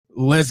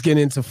let's get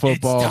into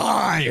football. It's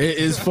time. It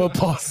is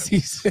football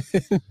season.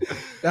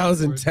 That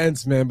was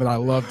intense, man, but I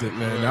loved it,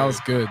 man. That was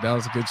good. That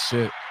was good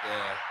shit.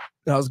 Yeah.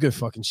 That was good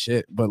fucking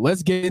shit. But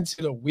let's get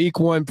into the week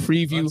 1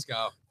 preview. Let's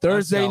go.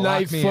 Thursday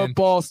night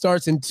football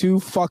starts in 2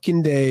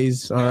 fucking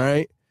days. All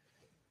right.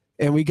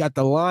 And we got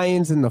the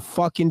Lions and the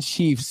fucking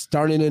Chiefs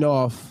starting it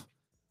off.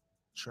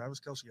 Travis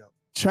Kelce out.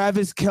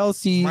 Travis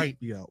Kelce Might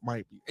be out.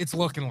 Might be. It's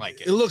looking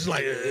like it. It looks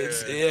like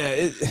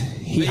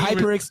he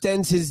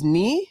hyperextends his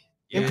knee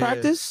in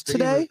practice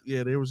today.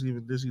 There's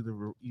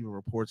even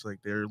reports like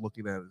they're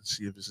looking at it to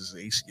see if this is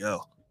an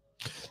ACL.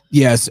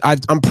 Yes,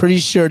 I'm pretty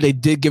sure they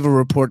did give a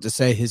report to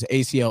say his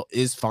ACL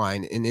is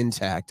fine and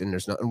intact, and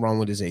there's nothing wrong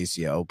with his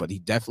ACL, but he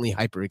definitely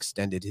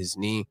hyperextended his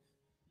knee.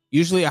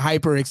 Usually a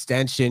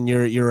hyperextension,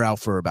 you're out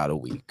for about a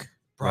week.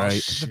 Bro,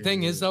 right? The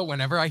thing is, though,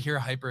 whenever I hear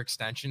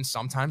hyperextension,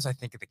 sometimes I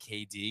think of the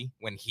KD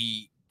when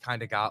he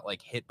kind of got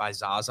like hit by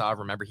Zaza.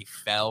 Remember, he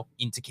fell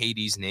into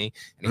KD's knee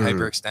and he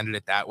hyperextended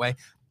it that way.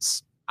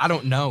 I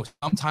don't know.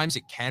 Sometimes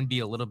it can be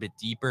a little bit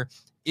deeper.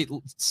 It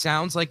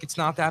sounds like it's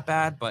not that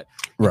bad, but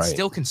it's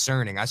still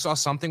concerning. I saw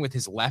something with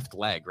his left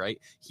leg, right?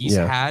 He's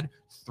had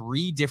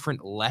 3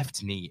 different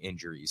left knee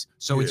injuries.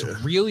 So it's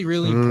really,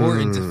 really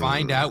important to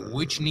find out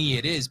which knee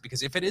it is,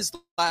 because if it is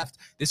left,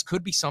 this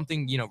could be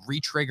something,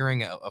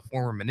 re-triggering a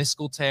former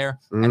meniscal tear,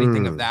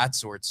 anything of that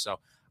sort. So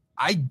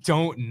I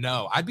don't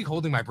know. I'd be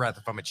holding my breath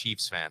if I'm a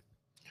Chiefs fan.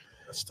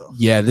 That's tough.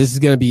 Yeah, this is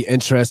going to be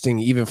interesting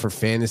even for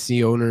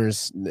fantasy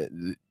owners.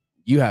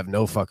 You have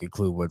no fucking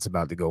clue what's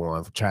about to go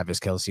on for Travis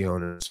Kelce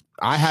owners.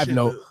 I have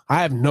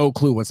no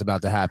clue what's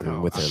about to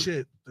happen with him.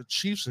 Shit, the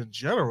Chiefs in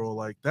general,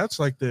 like that's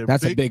like their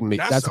that's a big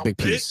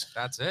piece.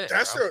 That's it.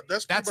 That's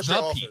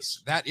the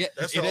piece.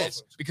 It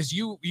is because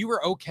you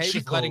were okay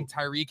with letting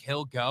Tyreek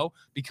Hill go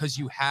because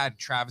you had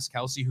Travis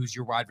Kelce, who's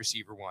your wide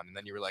receiver 1, and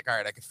then you were like, all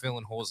right, I can fill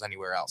in holes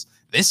anywhere else.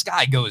 This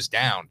guy goes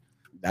down.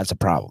 That's a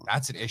problem.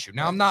 That's an issue.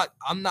 Now, I'm not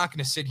going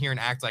to sit here and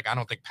act like I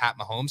don't think Pat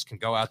Mahomes can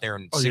go out there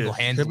and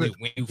single-handedly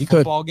win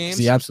football games.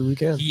 He absolutely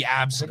can. He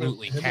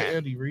absolutely can. Him and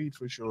Andy Reid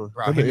for sure.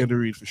 Bro,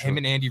 him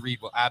and Andy Reid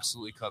will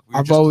absolutely cook. We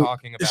were just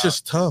talking about. It's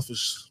just tough.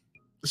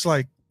 It's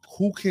like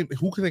who can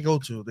they go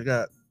to? They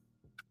got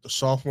the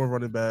sophomore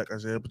running back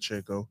Isaiah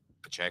Pacheco.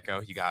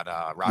 You got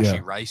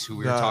Rashee Rice, who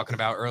we were talking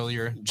about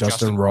earlier.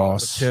 Justin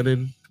Ross.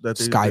 McKinnon.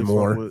 Sky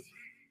Moore.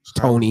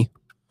 Tony.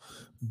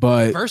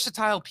 But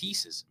versatile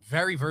pieces,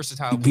 very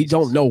versatile. We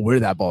don't know where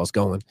that ball is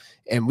going,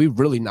 and we're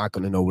really not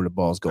going to know where the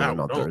ball is going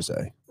on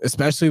Thursday,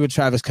 especially with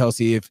Travis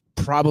Kelce, if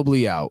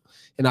probably out.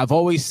 And I've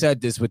always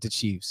said this with the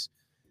Chiefs: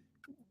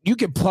 you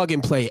can plug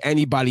and play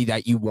anybody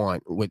that you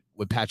want with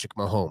Patrick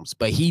Mahomes,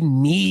 but he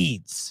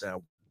needs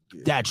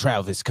that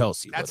Travis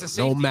Kelce. That's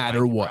no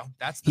matter what.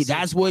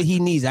 That's what he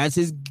needs. That's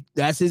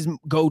his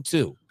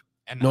go-to.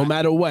 And no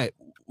matter what.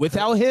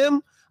 Without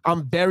him,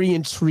 I'm very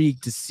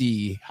intrigued to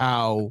see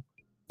how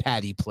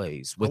Patty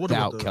plays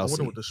without Kelce. I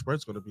wonder what the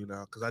spread's going to be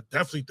now, because I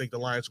definitely think the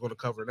Lions are going to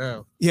cover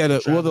now. Yeah,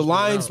 the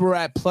Lions were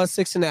at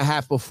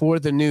 +6.5 before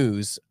the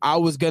news. I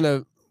was going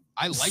to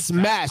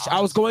smash.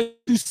 I was going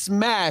to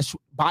smash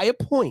by a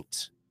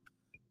point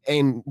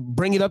and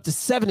bring it up to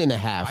 7.5.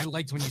 I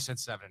liked when you said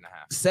 7.5.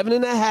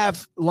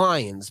 7.5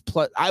 Lions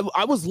plus.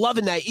 I was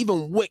loving that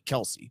even with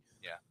Kelce.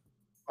 Yeah,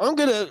 I'm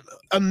gonna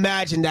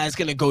imagine that it's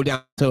gonna go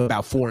down to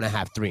about 4.5,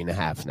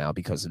 3.5 now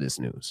because of this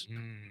news.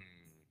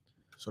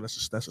 So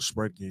that's a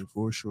spread game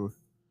for sure.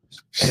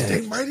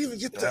 They might even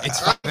get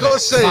that. I'm gonna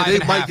say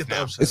they might get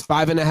the upset. It's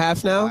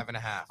 5.5 now.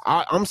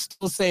 5.5. I'm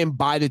still saying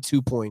buy the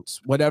 2 points.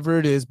 Whatever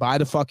it is, buy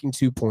the fucking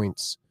 2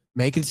 points.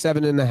 Make it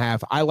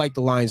 7.5. I like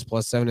the Lions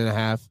plus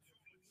 7.5.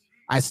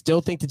 I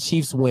still think the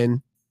Chiefs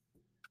win.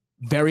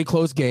 Very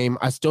close game.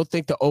 I still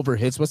think the over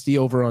hits. What's the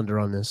over under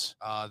on this?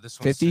 This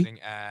one's 50?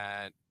 Sitting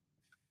at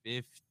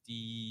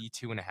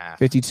 52.5.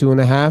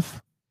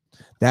 52.5.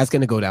 That's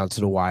gonna go down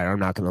to the wire. I'm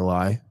not gonna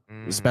lie.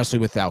 Especially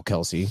without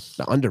Kelce.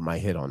 The under might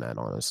hit on that,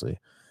 honestly.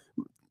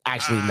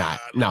 Actually, not.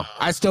 No,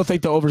 I still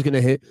think the over is going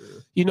to hit.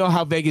 You know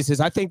how Vegas is.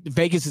 I think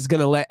Vegas is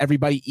going to let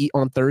everybody eat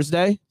on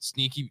Thursday.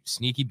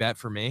 Sneaky bet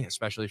for me,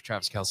 especially if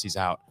Travis Kelce's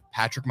out.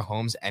 Patrick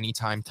Mahomes,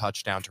 anytime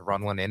touchdown to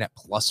run one in at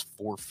plus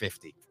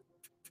 450.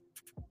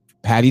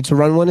 Patty to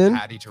run one in?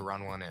 Patty to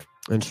run one in.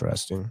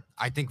 Interesting.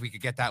 I think we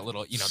could get that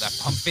little, that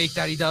pump fake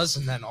that he does,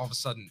 and then all of a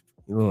sudden,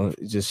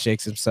 he just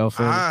shakes himself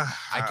in.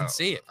 I can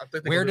see it.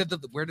 Where did the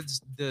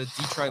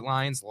Detroit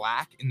Lions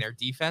lack in their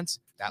defense?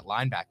 That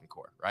linebacking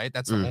core, right?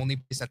 That's the only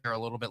place that they're a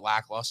little bit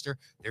lackluster.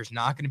 There's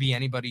not going to be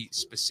anybody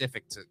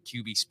specific to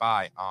QB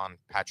spy on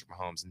Patrick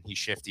Mahomes, and he's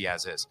shifty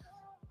as is.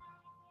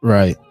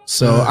 Right.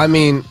 So, I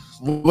mean,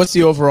 what's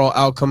the overall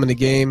outcome of the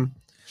game?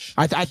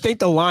 I think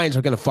the Lions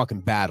are going to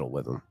fucking battle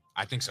with him.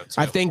 I think so too.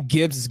 I think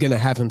Gibbs is going to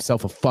have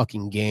himself a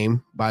fucking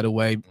game, by the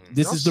way.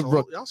 This is the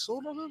y'all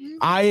sold on him?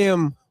 I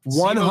am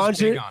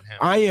 100.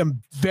 I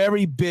am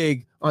very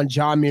big on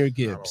Jahmyr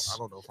Gibbs. I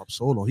don't know if I'm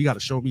sold on. He got to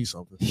show me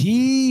something.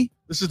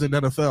 This is the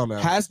NFL now.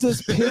 Has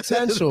this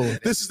potential.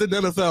 This is the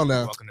NFL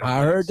now.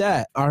 I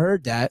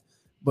heard that.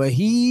 But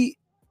he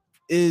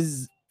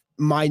is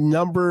my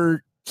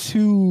number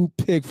to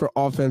pick for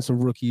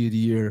offensive rookie of the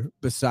year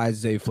besides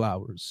Zay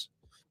Flowers,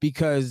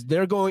 because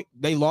they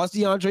lost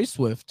DeAndre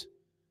Swift,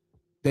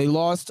 they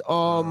lost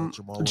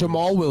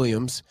Jamal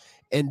Williams,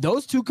 and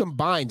those two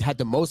combined had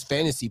the most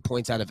fantasy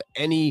points out of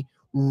any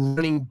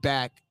running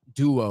back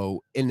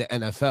duo in the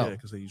NFL. Yeah,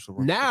 they used to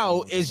run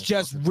now it's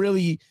just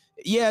really,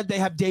 they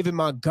have David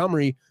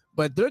Montgomery,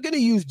 but they're going to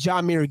use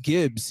Jahmyr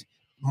Gibbs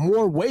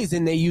more ways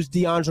than they use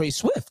DeAndre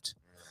Swift.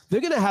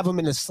 They're going to have him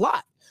in the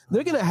slot.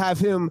 They're going to have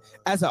him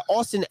as an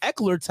Austin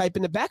Eckler type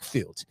in the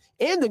backfield.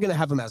 And they're going to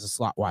have him as a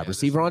slot wide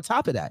receiver on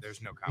top of that.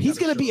 There's no He's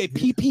going to be a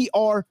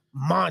PPR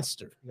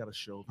monster. You got to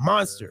show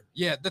monster.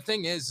 Yeah, the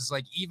thing is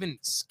like even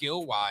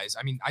skill-wise,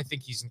 I mean, I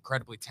think he's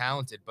incredibly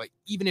talented, but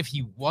even if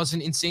he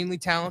wasn't insanely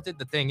talented,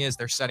 the thing is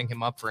they're setting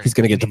him up for he's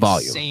going to get the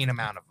volume. Insane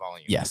amount of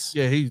volume. Yes.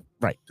 Yeah,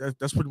 right.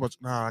 That's pretty much.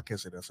 Nah, I can't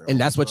say that. And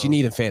that's what you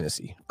need in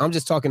fantasy. I'm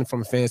just talking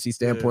from a fantasy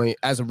standpoint.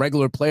 As a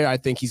regular player, I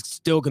think he's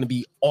still going to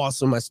be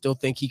awesome. I still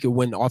think he could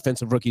win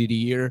Offensive Rookie of the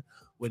Year.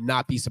 Would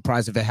not be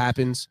surprised if it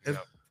happens.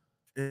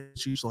 And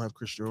Chiefs don't have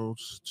Chris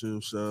Jones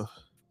too, so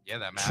yeah,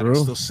 that matters. True.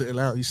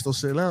 He's still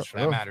sitting out.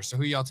 That matters. So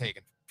who y'all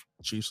taking?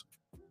 Chiefs.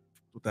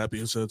 With that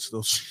being said, still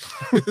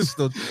as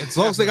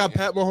long as they got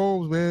Pat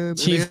Mahomes, man.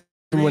 Chiefs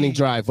winning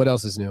drive. What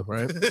else is new,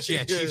 right?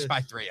 Yeah, Chiefs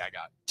by 3. I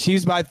got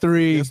Chiefs by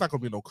 3. It's not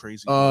gonna be no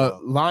crazy.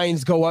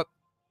 Lions go up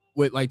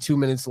with like 2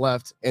 minutes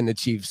left, and the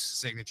Chiefs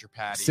signature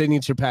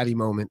patty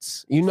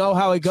moments. You know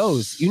how it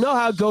goes. You know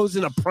how it goes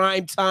in a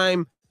prime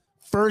time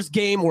first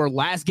game or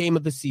last game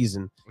of the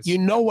season. You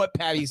know what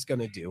Patty's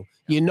gonna do.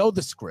 You know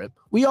the script.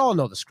 We all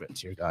know the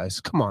script here,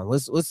 guys. Come on,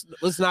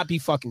 let's not be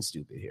fucking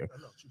stupid here.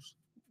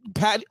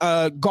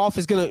 Golf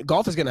is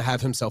gonna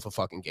have himself a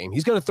fucking game.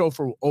 He's gonna throw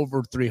for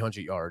over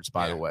 300 yards.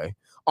 By the way,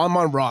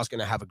 Amon-Ra is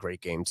gonna have a great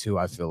game too.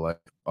 I feel like.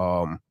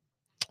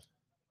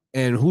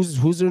 And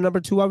who's their number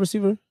 2 wide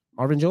receiver?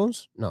 Marvin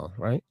Jones? No,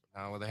 right?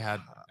 Well, they had.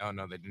 Oh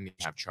no, they didn't even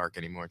have Chark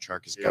anymore.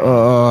 Chark is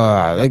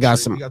gone. They got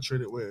some. He got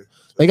traded where?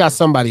 They got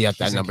somebody at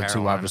that He's number 2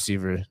 Carolina. wide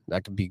receiver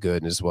that could be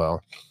good as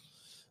well.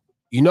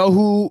 You know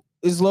who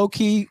is low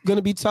key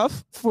gonna be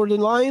tough for the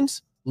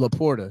Lions?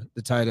 Laporta,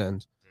 the tight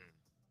end.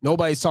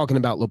 Nobody's talking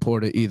about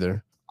Laporta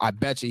either. I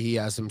bet you he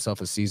has himself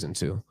a season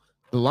too.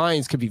 The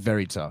Lions could be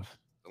very tough.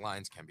 The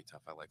Lions can be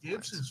tough. I like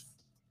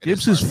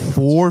Gibbs is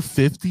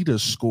 450 to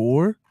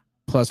score.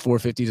 Plus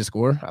 450 to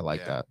score. I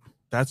like that.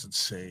 That's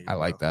insane. I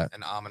like that.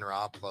 And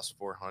Amon-Ra plus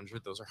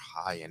 400. Those are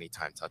high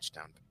anytime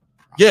touchdown.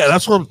 Yeah,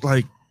 that's what I'm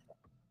like.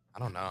 I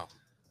don't know.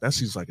 That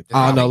seems like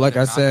a no, like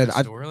I said,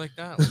 like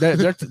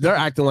that. they're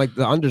acting like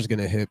the under's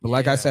gonna hit. But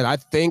like I said, I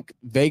think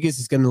Vegas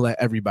is gonna let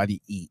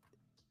everybody eat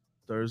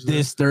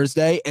this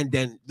Thursday, and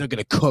then they're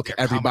gonna cook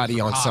everybody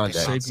on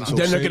Sunday.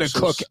 Then they're gonna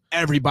cook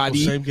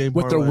everybody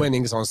with their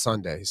winnings on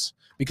Sundays.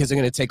 Because they're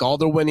going to take all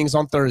their winnings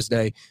on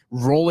Thursday,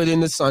 roll it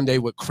into Sunday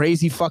with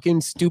crazy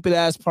fucking stupid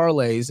ass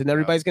parlays, and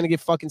everybody's going to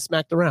get fucking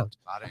smacked around.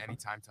 A lot of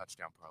anytime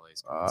touchdown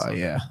parlays.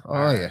 Yeah.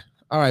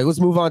 All right, let's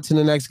move on to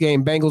the next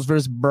game. Bengals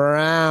versus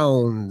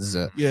Browns.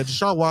 Yeah,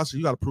 Deshaun Watson,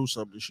 you got to prove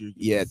something this year.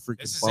 Yeah.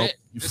 This is it.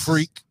 You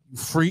freak.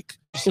 Freak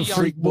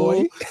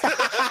boy.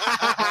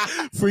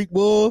 Freak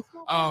boy.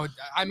 Oh,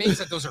 I mean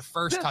that those are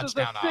first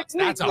touchdown odds.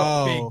 That's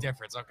a big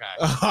difference.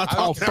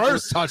 Okay.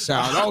 First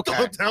touchdown.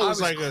 Okay. That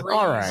was like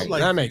all right.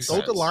 Like, that makes sense.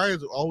 Don't the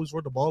Lions always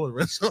run the ball in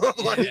red zone? Like,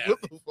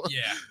 what the fuck?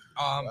 Yeah.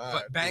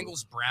 But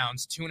Bengals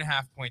Browns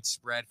 2.5 point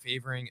spread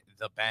favoring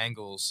the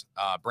Bengals.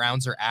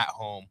 Browns are at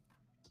home.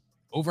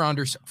 Over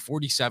under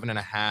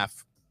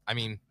 47.5. I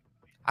mean,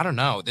 I don't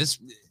know. This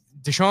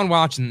Deshaun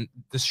Watson,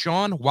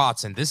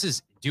 this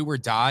is do or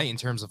die in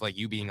terms of like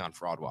you being on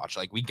fraud watch.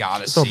 Like we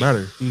gotta see. It don't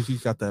matter.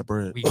 He's got that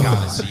bread. We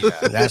gotta see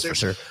that. That's for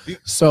sure.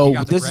 So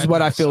this is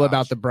what I feel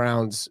about the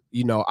Browns.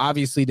 You know,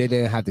 obviously they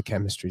didn't have the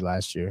chemistry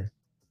last year.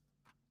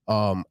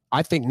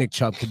 I think Nick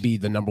Chubb could be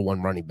the number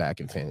 1 running back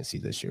in fantasy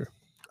this year.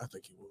 I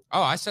think he will.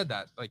 Oh, I said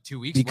that like 2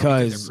 weeks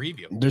because ago.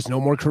 Because there's no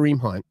more Kareem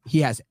Hunt.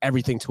 He has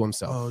everything to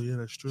himself. Oh yeah,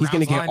 that's true. He's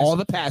going to get all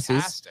the passes.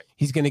 Fantastic.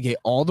 He's going to get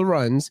all the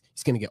runs.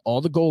 He's going to get all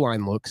the goal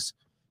line looks.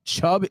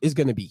 Chubb is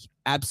going to be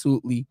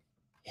absolutely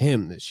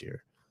him this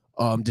year.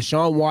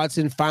 Deshaun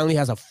Watson finally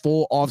has a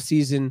full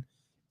offseason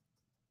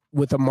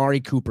with Amari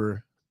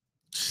Cooper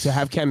to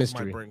have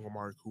chemistry. Might bring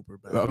Amari Cooper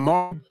back.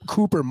 Amari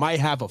Cooper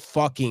might have a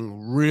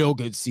fucking real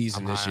good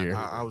season this year.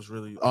 I was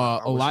really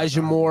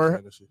Elijah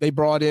Moore they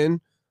brought in,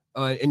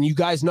 and you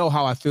guys know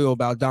how I feel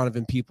about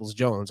Donovan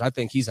Peoples-Jones. I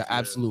think he's an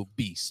absolute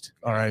beast.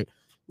 All right,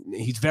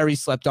 he's very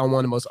slept on, one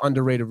of the most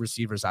underrated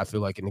receivers I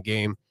feel like in the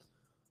game.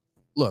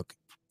 Look,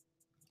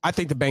 I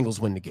think the Bengals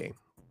win the game.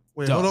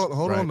 Wait,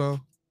 hold on now.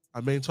 I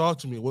mean, talk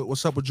to me.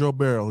 What's up with Joe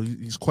Burrow?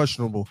 He's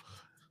questionable.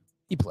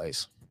 He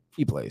plays.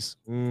 He plays.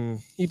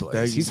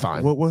 He's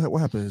fine. What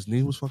happened? His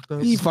knee was fucked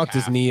up? He fucked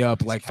his knee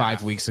up like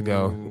 5 weeks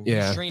ago.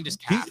 Yeah. He strained his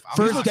calf.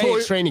 First day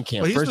of training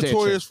camp. But he's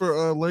notorious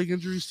for leg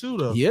injuries too,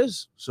 though. He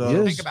is.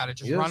 So think about it.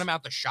 Just run him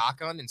out the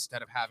shotgun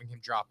instead of having him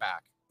drop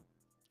back.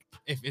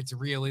 If it's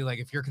really like,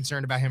 if you're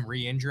concerned about him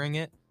re-injuring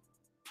it.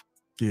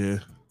 Yeah.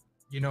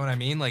 You know what I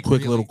mean? Like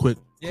quick. Quick.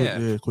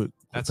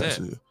 That's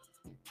it.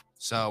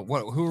 So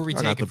who are we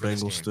I got taking the for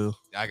this game? Bengals still.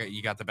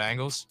 You got the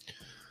Bengals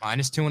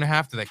minus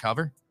 2.5. Do they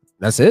cover?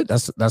 That's it.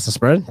 That's the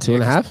spread.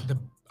 2.5.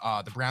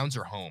 The Browns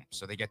are home,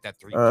 so they get that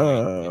 3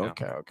 point.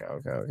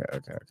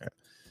 Okay.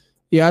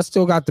 Yeah, I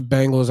still got the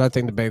Bengals. I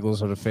think the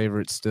Bengals are the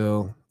favorites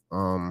still.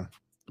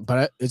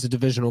 But it's a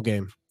divisional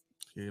game.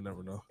 Yeah, you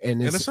never know.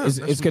 And it's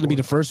going to be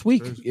the first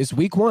week. It's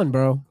week 1,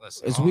 bro.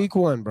 Listen, It's week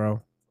 1,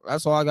 bro.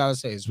 That's all I gotta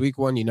say. It's week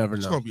 1. You never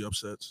It's know. gonna be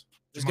upsets.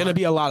 There's gonna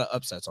be a lot of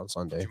upsets on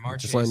Sunday. Jamar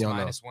Just Chase letting y'all know.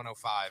 minus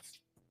 105.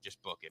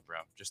 Just book it, bro.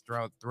 Just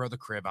throw the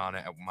crib on it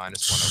at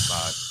minus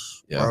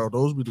 105. Yeah. Bro,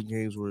 those be the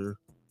games where,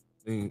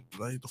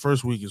 like the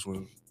first week is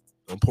when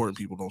the important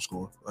people don't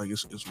score. Like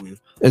it's weird.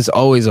 It's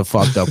always a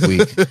fucked up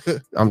week.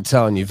 I'm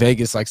telling you,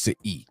 Vegas likes to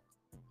eat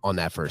on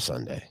that first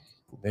Sunday.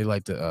 They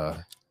like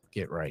to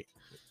get right.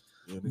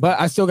 Yeah, But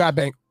I still got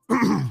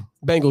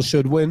Bengals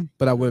should win,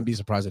 but I wouldn't be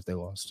surprised if they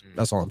lost.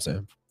 That's all I'm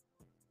saying.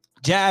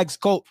 Jags,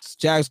 Colts.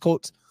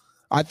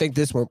 I think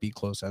this won't be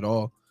close at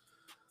all.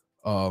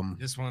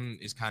 This one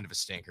is kind of a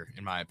stinker,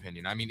 in my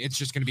opinion. I mean, it's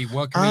just going to be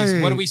what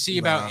do we see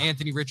about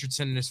Anthony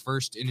Richardson in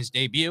his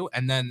debut,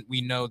 and then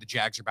we know the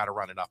Jags are about to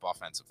run it up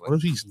offensively. What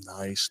if he's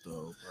nice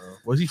though, bro?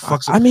 What if he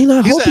fucks up? I mean,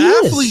 I he's hope an he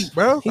athlete, is.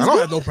 bro. He's I don't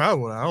good. have no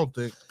problem with it. I don't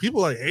think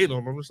people like hate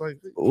him. I'm just like,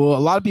 Well, a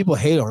lot of people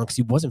hate on him because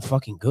he wasn't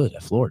fucking good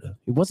at Florida.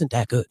 He wasn't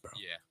that good, bro.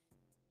 Yeah.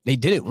 They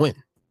didn't win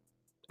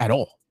at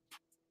all.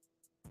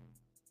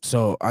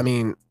 So, I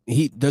mean,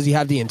 does he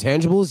have the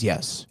intangibles?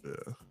 Yes.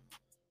 yeah.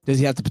 Does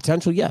he have the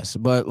potential? Yes.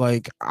 But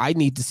like, I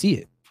need to see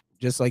it.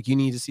 Just like you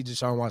need to see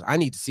Deshaun Watson. I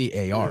need to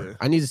see AR. Yeah.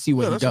 I need to see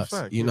what he that's a does.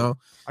 fact, You yeah. know?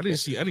 I didn't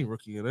see any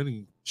rookie in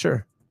any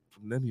Sure.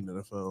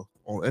 NFL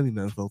on any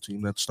NFL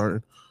team that's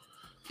starting.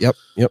 Yep.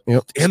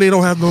 And they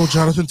don't have no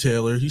Jonathan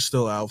Taylor. He's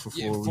still out for 4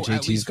 Yeah, weeks.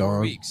 at JT's least 4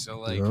 gone. weeks. So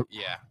like, Yep.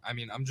 yeah. I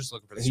mean, I'm just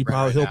looking for the And spread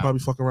he'll right now. probably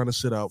fuck around and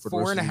sit out for the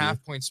rest of the year.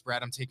 4.5 point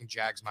spread. I'm taking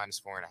Jags minus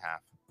 4.5.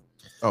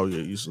 Oh yeah,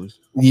 easily.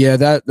 Yeah,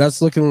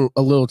 that's looking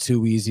a little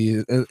too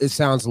easy. It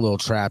sounds a little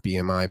trappy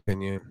in my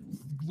opinion.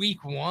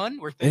 Week 1,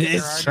 we're thinking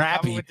It's they're already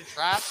coming trappy. with the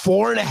trap.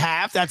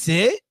 4.5. That's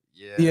it.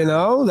 Yeah. You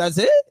know, that's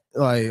it.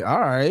 Like, all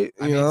right.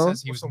 I You mean, it know,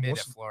 says he was mid at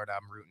what's- Florida.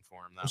 I'm rooting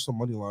for him though. What's the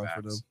money line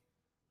for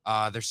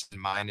them? There's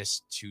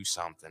minus 2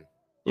 something.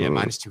 Yeah, Mm.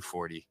 minus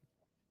 240.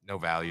 No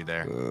value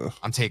there.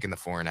 I'm taking the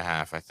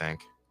 4.5. I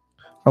think.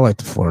 I like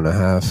the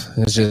 4.5.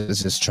 It's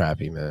just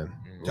trappy, man.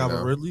 You Calvin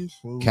know? Ridley.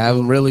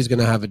 Calvin Ridley's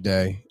gonna have a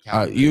day.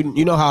 Calvin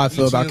You know how I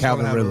feel about Etienne's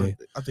Calvin gonna have Ridley.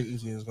 I think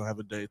Etienne's gonna have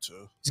a day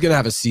too. He's gonna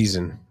have a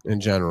season in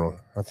general.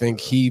 I think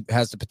he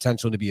has the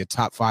potential to be a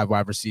top 5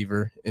 wide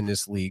receiver in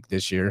this league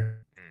this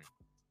year,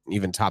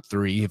 even top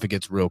 3 if it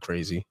gets real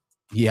crazy.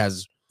 He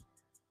has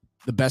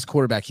the best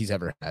quarterback he's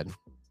ever had.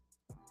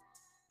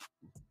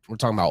 We're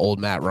talking about old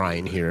Matt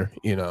Ryan here,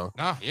 you know.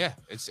 No, yeah,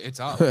 it's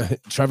up.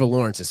 Trevor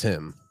Lawrence is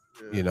him,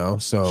 you know.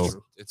 So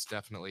It's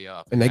definitely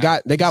up. and they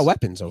got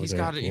weapons over He's there.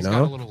 got You he's know,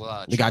 got a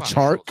little. they got chip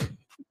on his Chark. shoulder.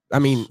 I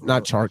mean,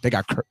 not Chark. They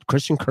got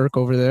Christian Kirk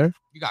over there.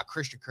 You got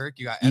Christian Kirk.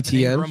 You got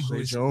ETN. Evan Ingram, Zay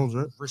who's Jones,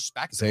 right?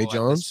 respectable Zay at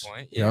Jones. this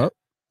point. Yeah. Yep.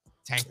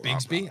 Tank Well,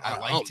 Bigsby. I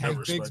I'll like Tank never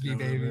respect Bigsby, him,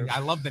 baby. man. I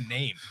love the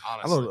name. I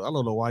Honestly,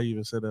 don't know why you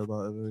even said that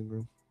about Evan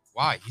Ingram.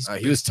 why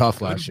He was tough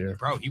good, last year.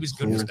 bro. He was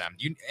good Cool. for them.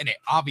 And it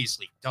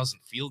obviously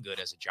doesn't feel good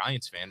as a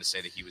Giants fan to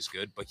say that he was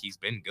good, but he's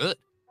been good.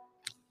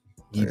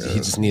 He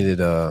just needed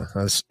a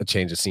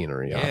change of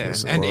scenery. Yeah,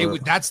 obviously. and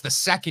that's the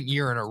second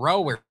year in a row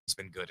where he's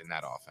been good in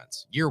that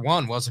offense. Year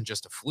 1 wasn't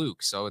just a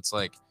fluke, so it's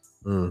like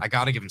I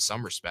got to give him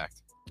some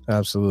respect.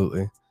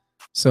 Absolutely.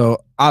 So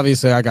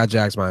obviously, I got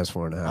Jags minus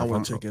 4.5. I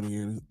wouldn't take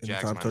any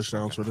Jags time minus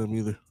touchdowns for them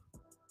either.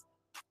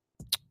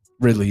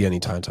 Ridley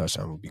anytime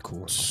touchdown would be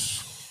cool.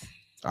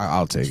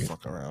 I'll take Just it.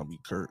 fuck around, be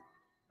Kurt.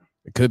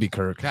 It could be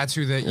Kirk. That's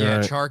who the You're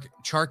right.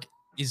 Chark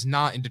is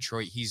not in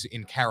Detroit. He's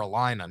in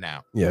Carolina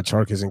now. Yeah,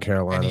 Chark is in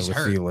Carolina he's with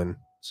hurt. Thielen.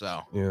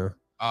 So, Yeah.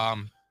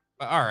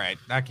 but all right,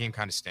 that game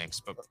kind of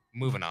stinks. But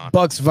moving on.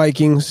 Bucks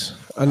Vikings,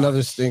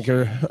 another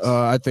stinker.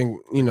 I think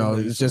Mayfield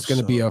it's just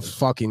gonna be a sucks.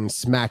 fucking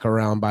smack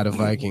around by the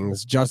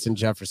Vikings. Justin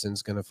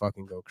Jefferson's gonna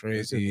fucking go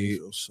crazy.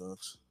 Mayfield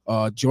sucks.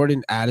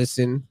 Jordan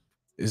Addison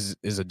is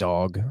a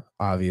dog,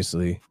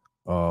 obviously.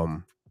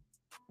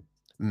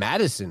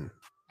 Madison.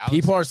 Alex,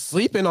 People are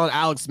sleeping on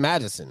Alex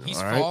Madison. he's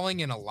all right?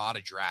 falling in a lot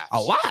of drafts. A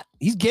lot.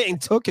 He's getting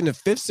took in the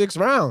 5th, 6th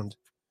round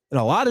in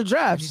a lot of He's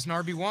drafts, an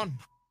RB1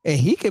 and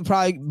he could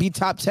probably be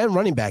top 10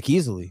 running back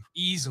easily.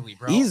 easily,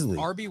 bro. Easily.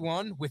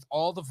 RB1 with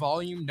all the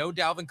volume, no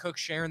Dalvin Cook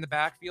share in the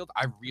backfield.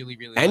 I really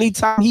like it.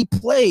 Anytime he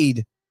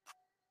played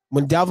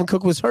when Dalvin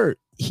Cook was hurt,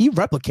 he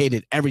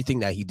replicated everything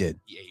that he did.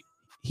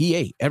 He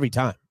ate every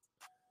time.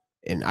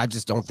 And I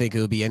just don't think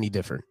it'll be any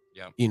different.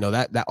 Yeah. You know,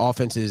 that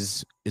offense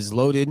is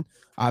loaded.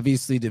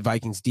 Obviously, the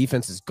Vikings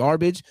defense is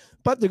garbage,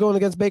 but they're going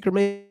against Baker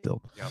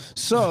Mayfield. Yep.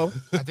 So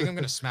I think I'm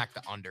gonna smack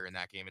the under in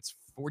that game. It's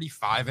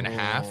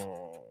 45.5.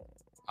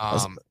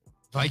 Oh.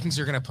 Vikings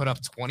are gonna put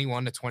up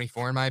 21 to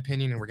 24 in my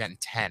opinion, and we're getting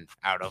 10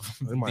 out of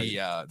They might.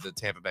 the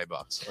Tampa Bay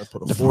Bucks. I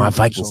put a my 40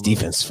 Vikings on them.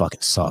 defense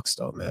fucking sucks,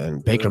 though, man.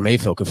 Baker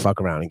Mayfield could fuck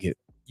around and get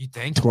You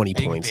think 20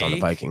 Big points on the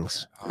bake?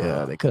 Vikings.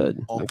 Yeah, they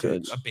could. All They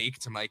could. picks. A bake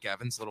to Mike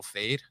Evans, little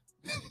fade.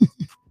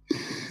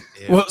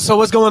 Yeah. Well, so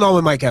what's going on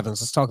with Mike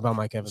Evans? Let's talk about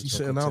Mike Evans. He's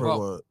sitting out or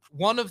what?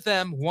 One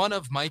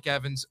of Mike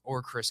Evans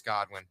or Chris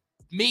Godwin,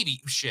 maybe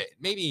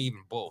even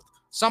both.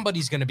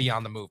 Somebody's going to be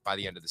on the move by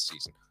the end of the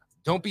season.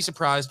 Don't be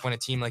surprised when a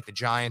team like the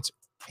Giants,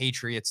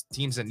 Patriots,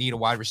 teams that need a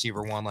wide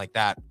receiver one like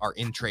that are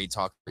in trade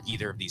talk for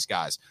either of these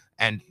guys,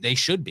 and they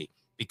should be,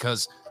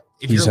 because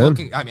if you're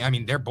looking, I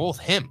mean, they're both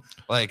him.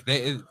 Like,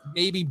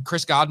 maybe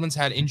Chris Godwin's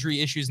had injury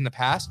issues in the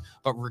past,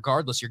 but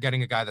regardless, you're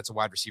getting a guy that's a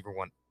wide receiver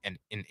one and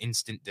an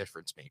instant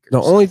difference maker.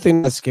 The only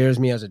thing that scares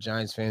me as a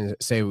Giants fan is,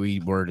 say we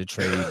were to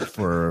trade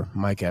for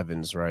Mike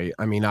Evans, right?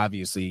 I mean,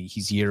 obviously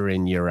he's year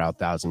in, year out,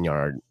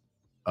 1,000-yard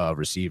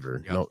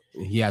receiver. Yep. No,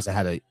 he hasn't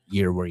had a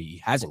year where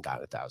he hasn't got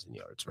 1,000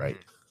 yards, right?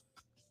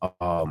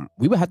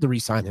 We would have to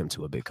re-sign him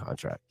to a big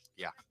contract.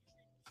 Yeah.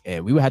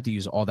 And we would have to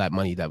use all that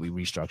money that we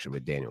restructured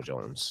with Daniel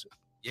Jones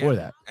for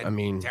that. And I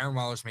mean, Darren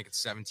Waller's making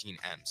 17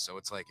 M, so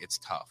it's like, it's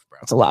tough, bro.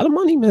 it's a lot of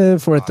money, man,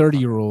 for a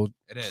 30-year-old.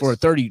 It is. For a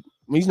 30,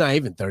 he's not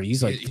even 30.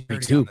 He's like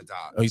 32. on the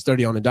dot. Oh, he's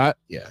 30 on the dot?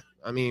 Yeah.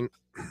 I mean,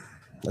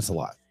 that's a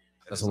lot.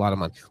 That's a lot of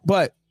money.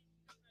 But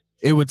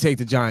it would take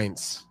the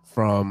Giants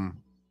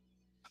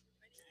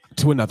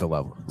to another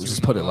level. Let's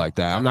just put it like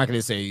that. I'm not going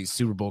to say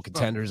Super Bowl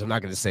contenders. I'm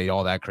not going to say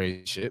all that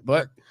crazy shit.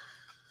 But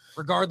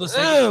regardless,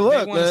 they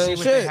want to see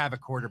what they have at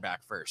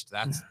quarterback first.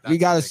 That's we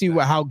got to see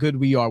how good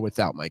we are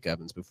without Mike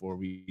Evans before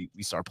we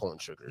start pulling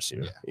triggers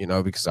here.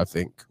 Yeah. Because I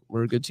think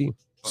we're a good team.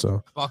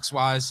 So Bucks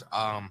wise,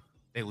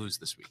 they lose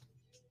this week.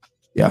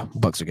 Yeah,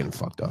 Bucks are getting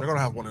fucked up. They're gonna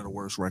have one of the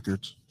worst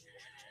records.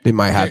 They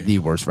might have the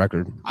worst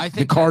record. I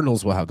think the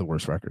Cardinals will have the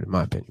worst record, in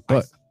my opinion.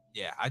 But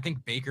I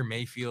think Baker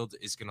Mayfield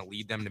is going to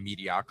lead them to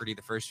mediocrity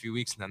the first few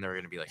weeks, and then they're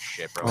going to be like,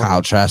 shit, bro.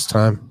 Kyle Trask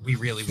time. We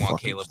really want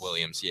Caleb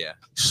Williams. Yeah.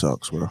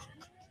 Sucks, bro.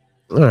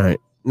 All right.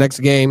 Next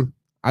game.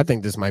 I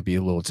think this might be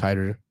a little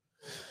tighter.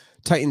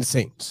 Titans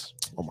Saints.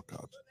 Oh, my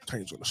God.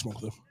 Titans going to smoke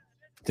them.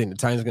 Think the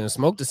Titans going to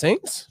smoke the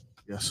Saints?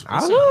 Yes.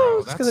 I don't know.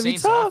 It's That going to be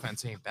Saints tough.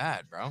 offense ain't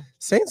bad, bro.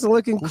 Saints are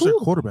looking Who's their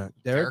cool. quarterback?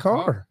 Derek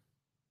Carr.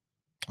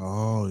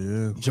 Oh,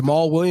 yeah.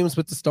 Jamal Williams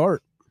with the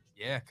start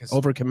Yeah, because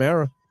over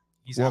Kamara.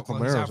 he's Well, out for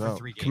Kamara's out.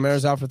 3 games.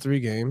 Kamara's out for 3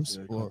 games.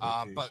 Yeah, Well,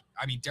 But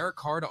I mean, Derek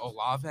Carr to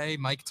Olave,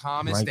 Mike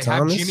Thomas. Mike They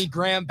Thomas? have Jimmy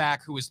Graham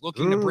back, who is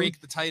looking to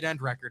break the tight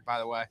end record, by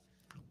the way.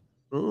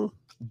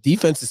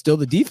 defense is still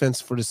the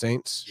defense for the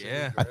Saints.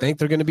 Yeah. I think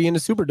they're going to be in the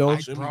Superdome.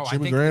 I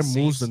Jimmy think Graham the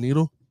moves the Saints-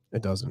 needle.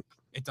 It doesn't.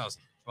 It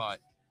doesn't, but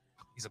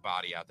he's a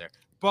body out there.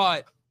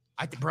 But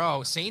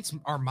bro, Saints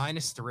are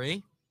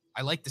 -3.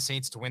 I like the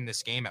Saints to win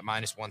this game at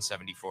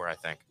 -174. I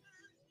think.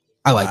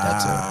 I like that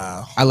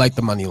too. I like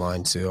the money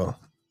line too.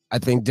 I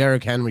think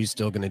Derrick Henry's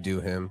still going to do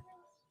him.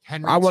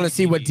 I want to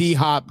see what D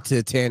Hop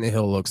to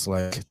Tannehill looks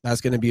like. That's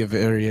going to be a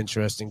very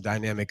interesting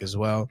dynamic as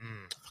well.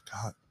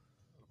 God.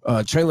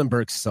 Traylon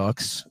Burks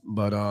sucks,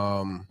 but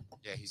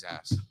yeah, he's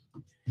ass.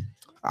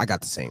 I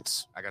got the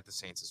Saints. I got the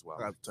Saints as well.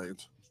 I got the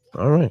Titans.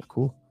 All right,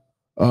 cool.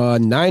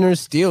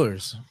 Niners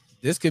Steelers.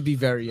 This could be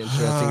very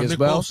interesting as Nick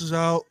well. Bosa is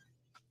out.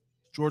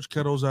 George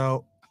Kittle's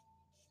out.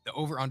 The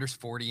over/under's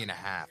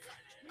 40.5.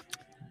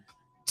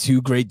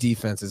 2 great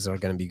defenses are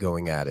going to be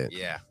going at it.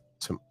 Yeah,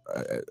 that's on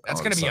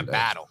going to be a Sunday.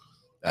 battle.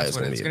 That's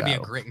what it's going to be a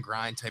battle. grit and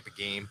grind type of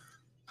game.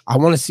 I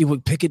want to see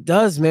what Pickett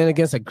does, man,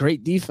 against a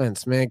great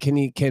defense, man.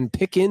 Can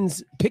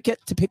Pickens?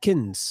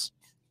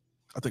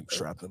 I think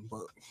trap him,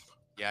 but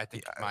Yeah, I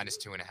think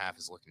 -2.5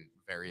 is looking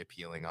very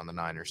appealing on the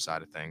Niners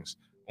side of things.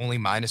 Only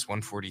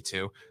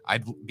 -142.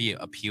 I'd be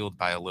appealed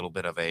by a little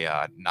bit of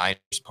a Niners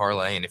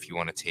parlay, and if you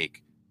want to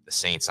take the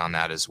Saints on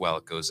that as well,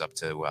 it goes up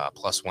to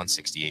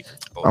 +168.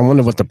 I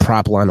wonder what the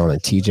prop line on a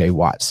TJ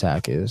Watt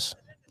sack is.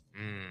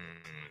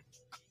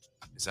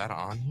 Is that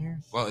on here?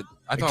 Well,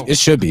 I thought It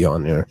should be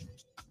on there,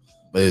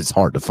 but it's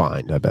hard to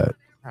find, I bet.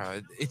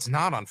 It's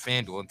not on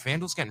FanDuel, and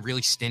FanDuel's getting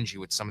really stingy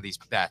with some of these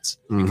bets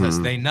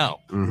because they know,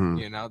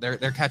 you know, they're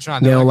catching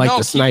on. They They're don't like "No,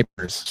 the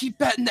snipers. Keep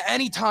betting the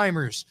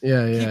anytimers.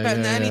 Yeah. Keep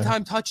betting the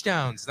anytime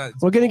touchdowns.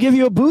 We're gonna give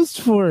you a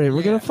boost for it. We're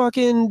Yeah. gonna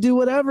fucking do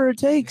whatever it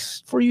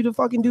takes for you to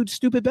fucking do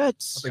stupid I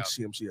bets. think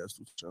CMC has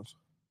 2 touchdowns.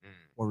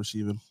 1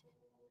 receiving,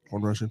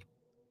 1 rushing.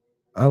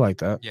 I like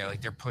that. Yeah,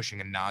 like they're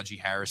pushing a Najee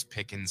Harris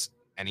Pickens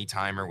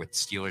anytimer with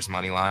Steelers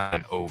money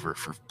line over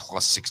for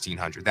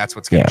 +1,600. That's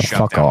what's Yeah, getting shoved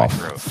fuck down my off.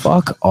 throat.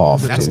 Fuck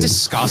off. That's dude.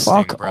 disgusting,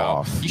 Fuck bro.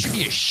 off. You should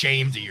be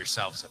ashamed of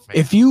yourselves.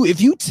 If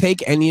you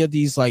take any of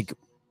these like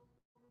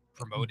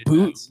promoted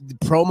bets.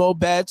 promo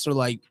bets or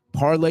like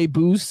parlay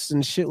boosts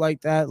and shit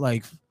like that,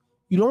 like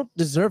you don't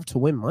deserve to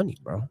win money,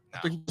 bro. I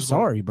think this is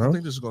Sorry, gonna, bro. I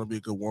think this is going to be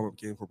a good warm-up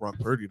game for Brock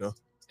Purdy, though.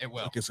 It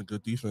will. Against a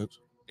good defense.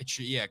 It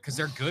should, yeah, because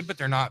they're good, but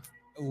they're not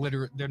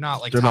they're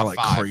not like They're top not like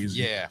 5.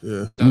 crazy. Yeah. Yeah.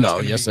 So it's No,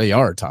 gonna yes, be- they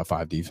are top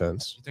 5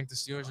 defense. You think the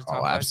Steelers are top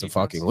Oh, 5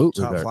 absolutely.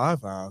 Top They're,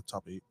 5,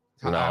 top 8.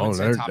 I No, would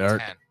say they're- top they're-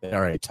 10.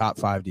 they're a top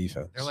 5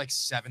 defense. They're like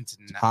 7 to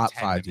 10. top to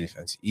 5 me.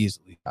 defense,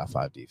 easily top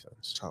 5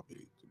 defense. Top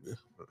 8 to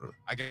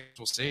I guess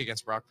we'll see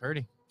against Brock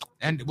Purdy,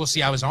 and we'll see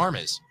how his arm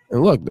is.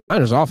 And look, the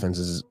Niners' offense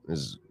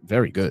is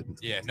very good.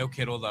 Yeah, no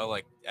Kittle though.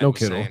 Like Ed No was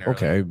Kittle, saying earlier.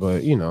 okay,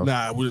 but you know,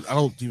 Nah, I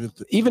don't even.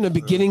 even the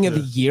beginning of the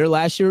yeah. year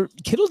last year,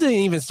 Kittle didn't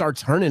even start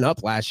turning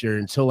up last year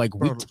until like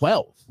week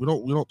 12. We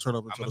don't turn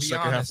up I'm until gonna the be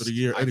second half honest, of the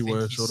year I anyway, think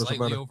so it he's doesn't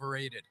slightly matter.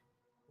 overrated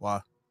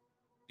Why?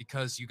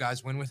 because you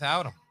guys win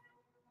without him.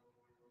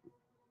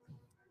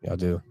 Y'all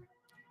do.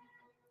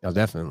 Y'all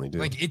definitely do.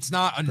 Like it's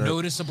not a Okay.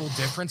 noticeable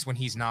difference when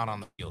he's not on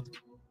the field.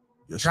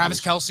 Yes, it Travis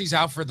is. Kelce's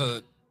out for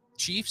the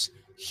Chiefs.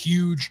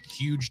 Huge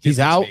He's difference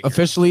out, maker.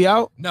 officially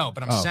out. No,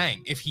 but I'm Oh.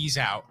 saying if he's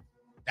out,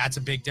 that's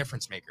a big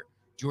difference maker.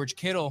 George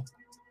Kittle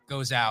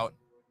goes out.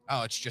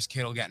 Oh, it's just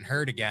Kittle getting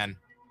hurt again.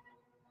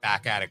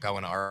 Back at it,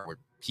 going to our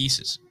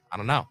pieces. I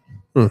don't know.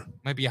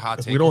 Might be a hot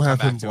If take. we don't We'll have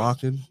come him back to it.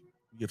 blocking,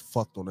 we get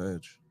fucked on the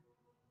edge.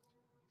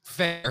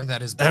 Fair.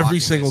 That is Every blocking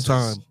single is-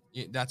 time.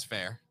 Yeah, that's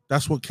fair.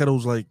 That's what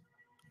Kittle's like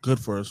good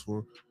for us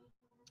for.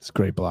 It's a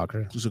great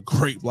blocker. He's a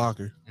great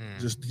blocker.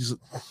 Mm. He's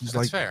That's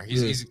like fair.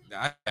 yeah. He's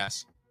I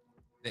guess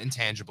the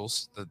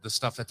intangibles, the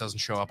stuff that doesn't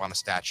show up on a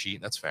stat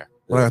sheet. That's fair.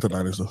 Well, I got the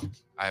Niners though.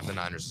 I have the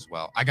Niners as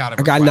well. I got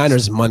I got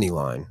Niners money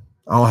line.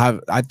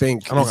 I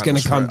think I don't it's got going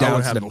no to come spread. I down don't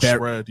to have the no very.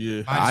 spread.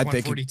 Yeah, minus I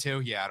think-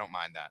 142. Yeah, I don't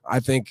mind that. I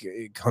think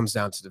it comes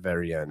down to the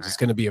very end. It's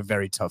going to be a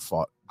very tough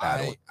fought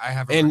battle. I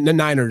have And the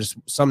Niners,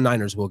 some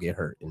Niners will get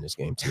hurt in this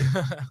game too.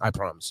 I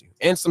promise you.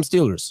 And some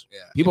Steelers. yeah.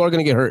 People are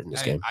going to get hurt in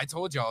this Hey, game. I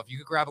told y'all if you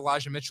could grab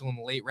Elijah Mitchell in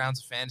the late rounds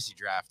of fantasy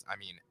draft, I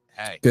mean,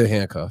 hey. Good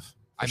handcuff.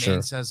 I for mean, sure.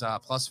 it says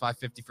plus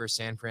 550 for a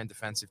San Fran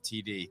defensive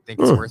TD. Think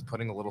it's Hmm. worth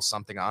putting a little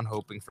something on,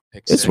 hoping for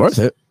pick It's six. worth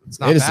it. It's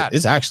not bad.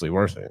 It's actually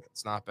worth it.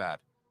 It's not bad.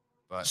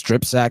 But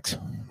Strip sacks.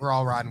 we're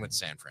all riding with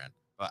San Fran.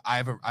 But I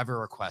have a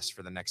request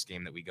for the next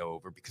game that we go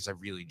over because I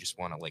really just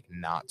want to like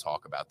not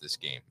talk about this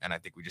game, and I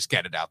think we just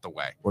get it out the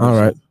way. What All is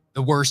right. it?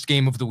 The worst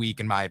game of the week,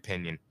 in my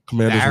opinion.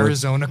 Commanders the win.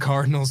 Arizona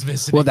Cardinals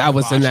visiting. Well, that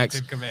was the Washington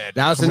next- Commanders.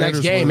 That was the next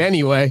Commanders game win.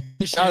 anyway.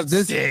 This That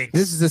was- stinks.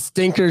 This is a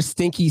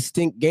stinky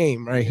stink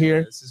game right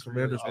here. This is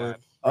really Commanders win. bad.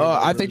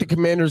 I think the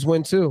Commanders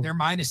win too. They're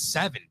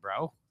 -7,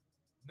 bro.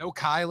 No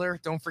Kyler.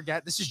 Don't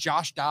forget. This is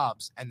Josh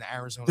Dobbs and the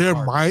Arizona They're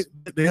Cardinals.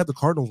 They have the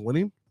Cardinals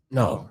winning.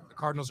 No. The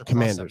Cardinals are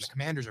Commanders. +7. The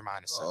Commanders are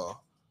 -7.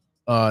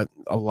 A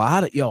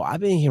lot of I've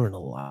been hearing a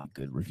lot of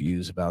good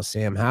reviews about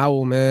Sam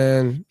Howell,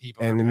 man.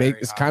 People And are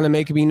it's kind of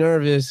making me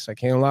nervous. I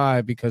can't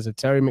lie, because if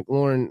Terry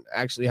McLaurin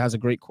actually has a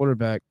great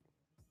quarterback.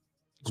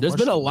 There's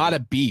been a lot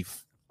of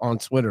beef on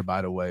Twitter,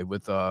 by the way,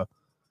 with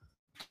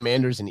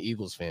Commanders and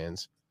Eagles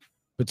fans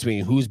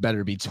between who's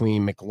better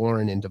between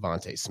McLaurin and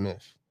Devontae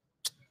Smith.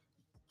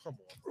 Come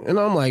on, And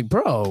I'm like,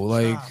 bro,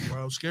 like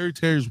bro. Scary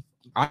Terry's.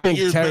 I think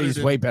Years better Terry's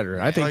than- way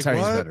better. I think Like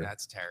Terry's what? better.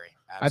 That's Terry.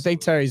 I think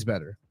Absolutely. Terry's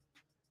better.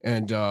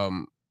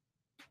 And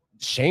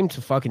shame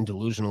to fucking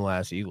delusional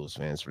ass Eagles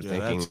fans for Yeah,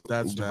 thinking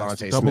that's Devontae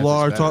nasty. Smith Double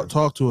R, is better.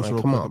 talk to us Like,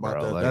 real come quick on, about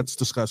bro, that. like- That's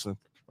disgusting.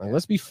 Like,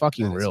 let's be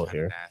fucking That is real kinda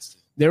here. nasty.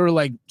 They were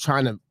like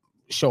trying to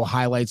show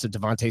highlights of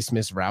Devontae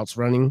Smith's routes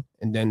running,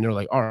 and then they're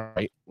like, "All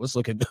right, let's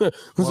look at Well,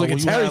 look when at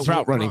you Terry's have-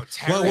 route running." Bro,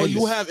 Terry Well, when is-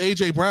 you have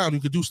AJ Brown, you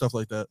could do stuff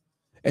like that.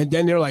 And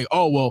then they're like,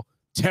 "Oh well,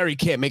 Terry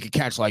can't make a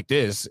catch like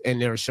this,"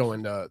 and they're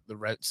showing the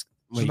Reds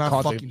when he not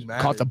caught fucking the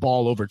Madden.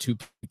 ball over two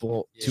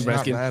people, Yeah. two It's Not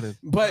Redskins. Madden.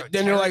 But Bro,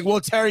 then they're like, Terry-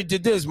 "Well, Terry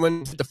did this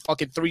when the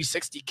fucking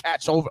 360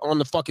 catch over on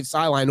the fucking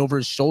sideline over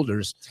his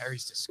shoulders."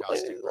 Terry's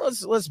disgusting. bro.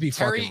 Let's be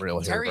Terry, fucking real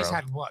here, Terry's bro.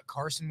 had what?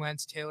 Carson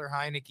Wentz, Taylor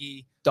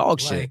Heineke,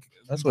 Dog shit. like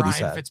That's what he's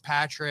Ryan had.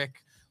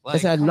 Fitzpatrick. Like,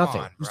 He's had come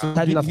nothing. on, He's bro.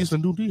 Had the, nothing. he's the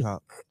new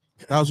D-Hop.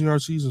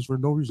 1,000-yard seasons for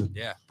no reason.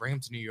 Yeah, bring him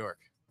to New York.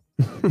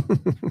 All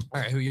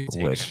right, who you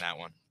taking Wish. in that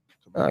one?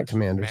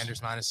 Commanders. Commanders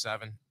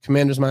 -7.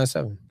 Commanders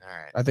 -7. All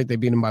right. I think they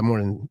beat him by more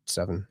than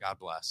 7. God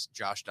bless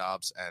Josh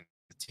Dobbs and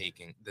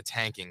the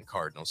tanking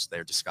Cardinals.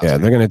 They're disgusting. Yeah,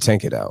 they're gonna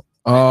tank it out.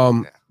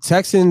 Yeah.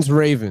 Texans,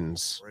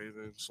 Ravens.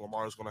 Ravens.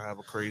 Lamar's gonna have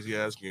a crazy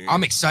ass game.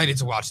 I'm excited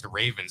to watch the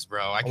Ravens,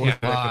 bro. I I want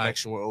can't to have a lie.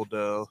 connection with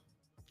Odell.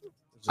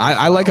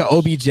 I like an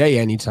OBJ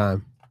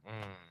anytime.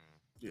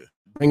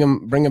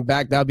 Mm. Bring him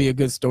back. That'll be a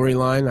good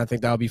storyline. I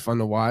think that'll be fun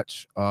to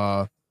watch.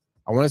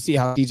 I want to see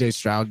how DJ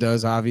Stroud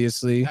does.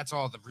 Obviously, That's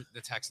all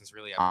the Texans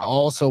really have. I going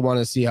also on. want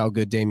to see how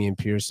good Damian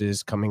Pierce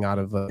is coming out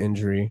of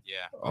injury.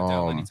 Yeah,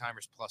 Odell um,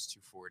 anytimers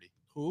 +240.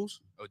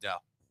 Who's?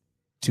 Odell.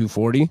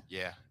 240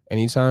 Yeah,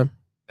 anytime.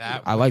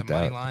 that I with like the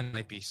money that. line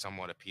might be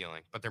somewhat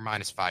appealing, but they're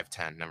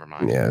 -510. Never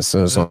mind. Yeah,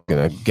 so it's not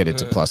gonna get it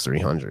to plus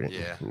 300.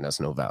 Yeah. and that's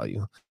no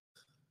value.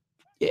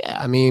 Yeah,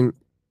 I mean,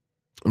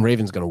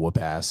 Ravens gonna whoop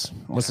ass.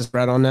 What's the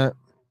spread on that?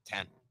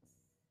 10.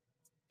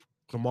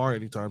 Lamar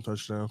anytime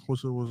touchdown.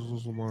 What's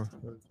Lamar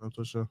anytime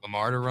touchdown?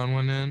 Lamar to run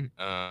one in.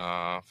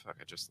 Fuck,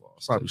 I just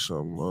lost. Probably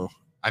something low.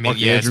 I mean, Mark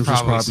yeah, Andrews it's is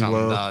probably probably something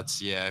low.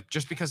 nuts. Yeah,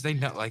 just because they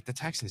know, like the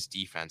Texans'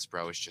 defense,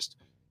 bro, is just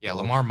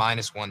Lamar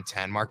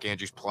 -110, Mark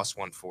Andrews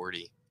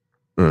 +140.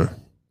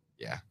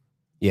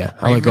 Yeah,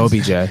 I like Ravens-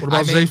 OBJ. What about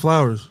I mean- Zay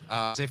Flowers?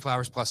 Zay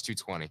Flowers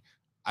 +220.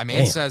 I mean,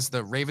 Damn. it says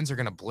the Ravens are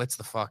going to blitz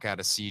the fuck out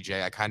of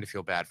CJ. I kind of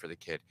feel bad for the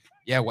kid.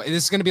 Yeah, well,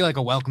 this is going to be like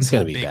a welcome It's to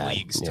gonna the be big bad,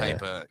 leagues yeah.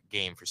 type of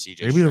game for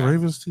CJ. Maybe the Stroud.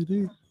 Ravens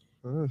TD.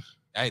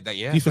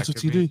 Defensive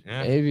that could be. TD.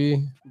 Yeah.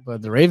 Maybe,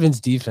 but the Ravens'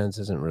 defense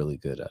isn't really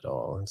good at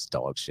all. It's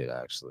dog shit,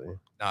 actually.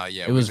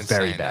 Yeah, It was we've been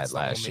very saying bad that's the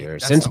last only- year.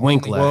 that's Since the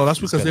Wink only- left. Well, that's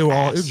it's because been they were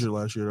all ass. injured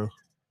last year, though.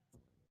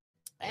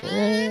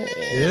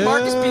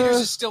 Marcus Yeah. Peters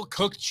is still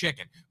cooked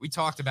chicken. We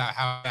talked about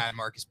how bad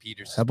Marcus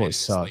Peters has That boy been in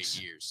his late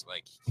sucks. years.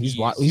 Like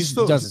He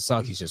still- doesn't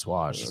suck. He's just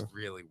washed. he's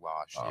really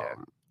washed. Yeah.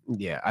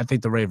 Yeah, I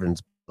think the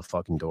Ravens the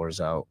fucking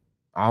doors out.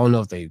 I don't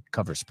know if they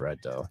cover spread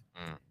though.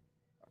 Mm.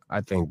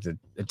 I think the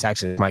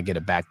Texans might get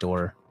a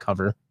backdoor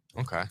cover.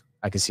 Okay.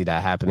 I can see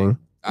that happening. In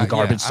Yeah,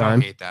 garbage I time.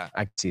 don't hate that.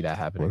 I can see that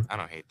happening. I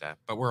don't hate that.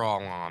 But we're all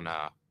in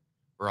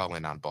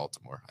on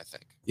Baltimore, I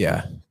think.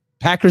 Yeah.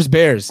 Packers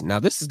Bears. Now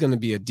this is going to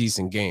be a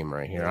decent game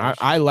right here.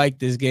 I like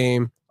this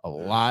game a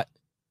lot.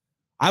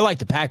 I like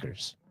the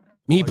Packers.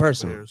 Me Like the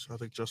personally. Bears. I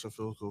think Justin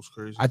Fields goes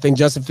crazy. I think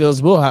Justin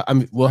Fields will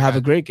have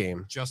a great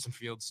game. Justin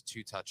Fields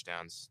 2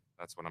 touchdowns.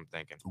 That's what I'm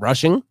thinking.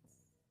 Rushing,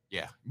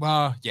 Yeah.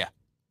 Well, yeah.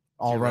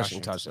 all 2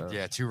 rushing touchdowns.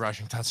 Yeah, 2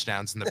 rushing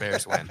touchdowns and the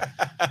Bears win.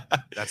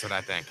 That's what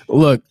I think.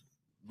 Look,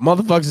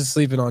 motherfuckers is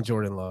sleeping on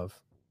Jordan Love.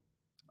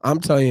 I'm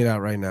telling you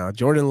that right now.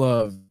 Jordan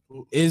Love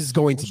is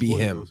going to What be sport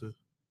he him. goes to?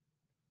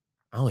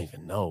 I don't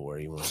even know where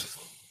he went.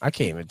 I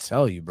can't even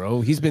tell you,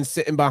 bro. He's been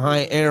sitting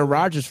behind Aaron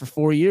Rodgers for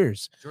 4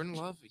 years. Jordan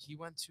Love, he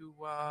went to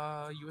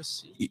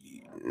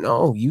USC.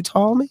 No,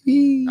 Utah,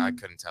 maybe. I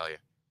couldn't tell you.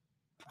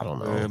 I don't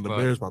know. Man, the but-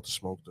 Bears about to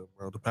smoke them,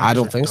 bro. The I Packers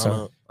don't are think so.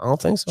 done. I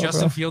don't think so.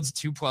 Justin Bro. Fields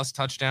 2+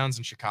 touchdowns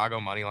in Chicago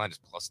money line is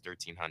plus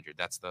 1,300.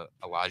 That's the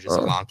Elijah Uh.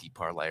 Zelonki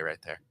parlay right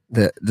there.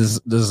 The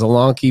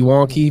Zelonky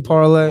wonky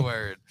parlay.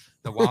 Word.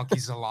 The wonky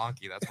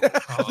Zelonki. That's what we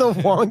call The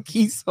it.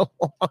 wonky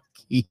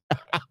Zelonky.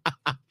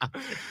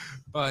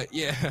 But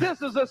yeah,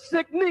 This is a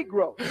sick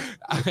Negro.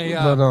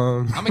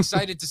 I'm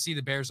excited to see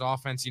the Bears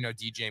offense,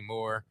 DJ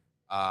Moore,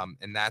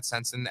 in that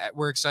sense. And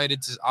we're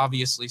excited to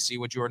obviously see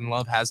what Jordan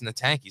Love has in the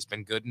tank. He's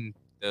been good in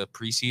the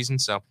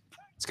preseason, so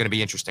it's going to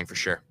be interesting for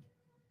sure.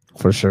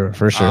 For sure.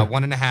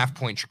 1.5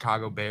 point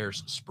Chicago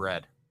Bears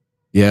spread.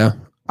 Yeah.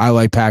 I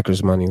like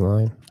Packers money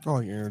line. I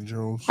like Aaron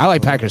Jones. I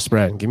like Packers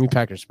spread. Give me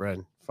Packers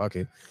spread. Fuck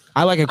it.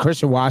 I like a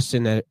Christian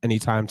Washington at any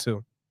time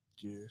too.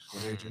 Yeah,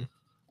 AJ.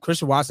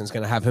 Christian Watson's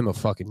gonna have him a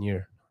fucking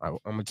year. I'm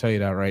gonna tell you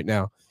that right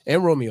now.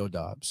 And Romeo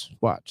Dobbs.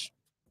 Watch.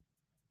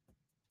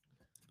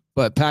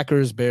 But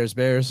Packers,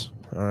 Bears.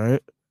 All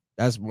right.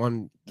 That's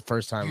the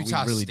first time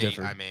Utah we really State,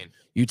 differed. I mean.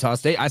 Utah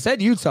State. I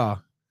said Utah.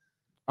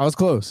 I was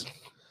close.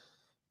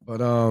 But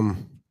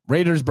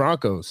Raiders,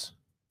 Broncos.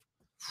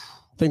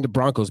 I think the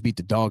Broncos beat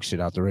the dog shit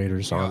out the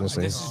Raiders, Yeah,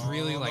 honestly. this is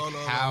really like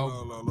how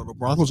No. The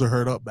Broncos are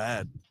hurt up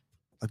bad.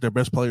 Like their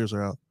best players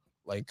are out.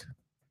 Like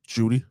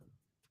Judy,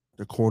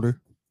 the corner.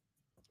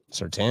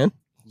 Sertan?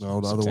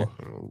 No, the other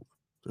one,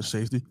 the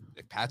safety.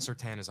 Pat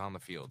Surtain is on the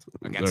field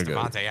against They're good.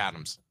 Devontae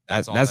Adams.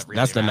 That's all that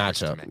really the matters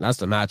to matchup. me. That's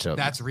the matchup.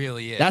 That's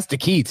really it. That's the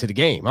key to the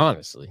game,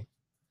 honestly.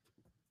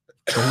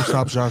 So who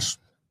stops Josh?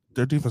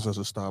 Their defense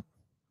doesn't stop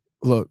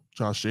Look,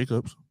 Josh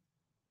Jacobs.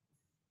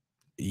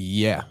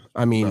 yeah.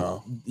 I mean,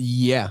 No.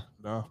 yeah.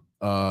 No.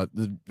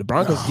 The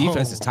Broncos No.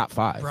 defense is top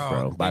 5,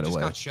 bro. By they the just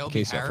way, got in Shelby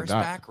case y'all Harris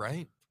forgot. back,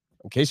 right?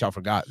 In case y'all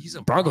forgot, He's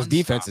a Broncos run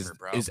defense stopper,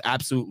 bro. is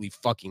absolutely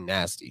fucking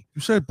nasty.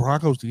 You said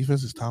Broncos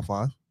defense is top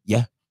 5?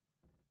 Yeah.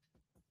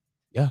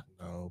 Yeah.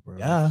 No, bro.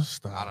 Yeah.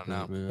 Stop I don't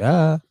know. it, man.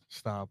 Yeah,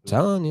 Stop it.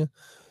 telling you.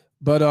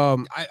 But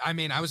I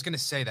mean, I was gonna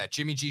say that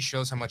Jimmy G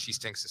shows how much he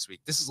stinks this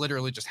week. This is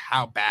literally just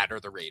how bad are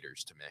the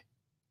Raiders to me.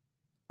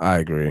 I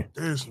agree.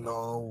 There's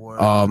no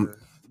way.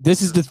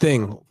 This is the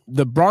thing.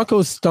 The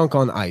Broncos stunk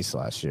on ice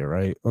last year,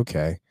 right?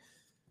 Okay.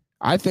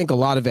 I think a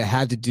lot of it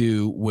had to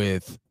do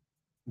with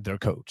their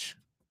coach,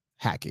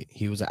 Hackett.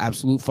 He was an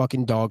absolute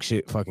fucking dog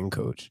shit fucking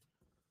coach.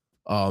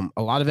 A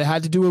lot of it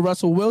had to do with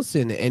Russell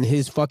Wilson and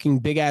his fucking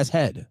big ass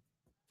head.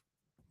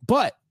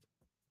 But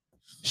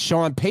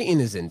Sean Payton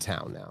is in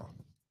town now.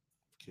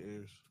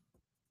 Cares.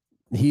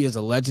 He is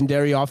a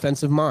legendary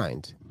offensive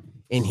mind,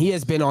 and he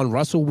has been on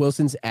Russell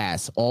Wilson's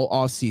ass all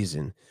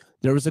offseason.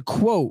 There was a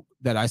quote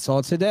that I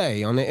saw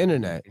today on the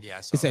internet.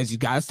 Yeah, so It says, you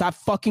got to stop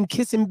fucking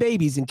kissing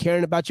babies and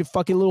caring about your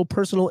fucking little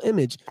personal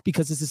image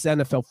because this is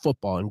NFL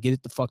football and get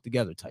it the fuck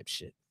together type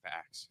shit.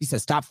 facts. He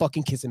says, stop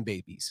fucking kissing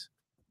babies.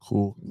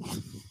 Cool.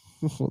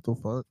 What the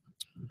fuck?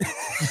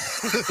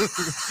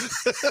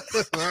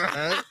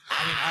 I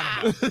mean,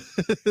 I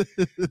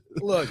don't know.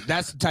 Look,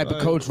 that's the type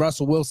of coach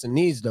Russell Wilson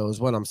needs, though, is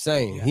what I'm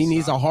saying. Yes, he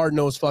needs a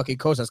hard-nosed fucking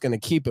coach that's going to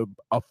keep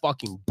a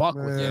fucking buck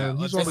with Man, him.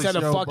 he's on Instead his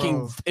of show, fucking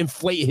bro.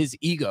 inflate his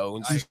ego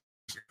and just,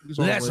 He's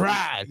on let's way-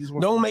 ride. he's on-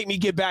 Don't make me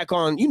get back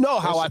on. You know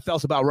how I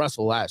felt about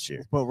Russell last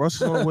year. But Russ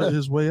is on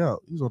his way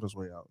out. He's on his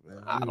way out,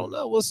 man. I don't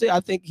know. We'll see.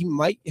 I think he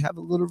might have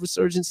a little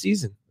resurgent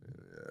season.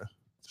 Yeah,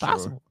 It's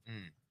possible.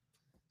 Mm.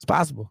 It's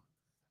possible.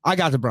 I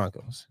got the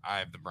Broncos. I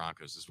have the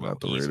Broncos as well.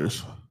 Not the easily.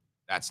 Raiders.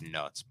 That's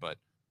nuts, but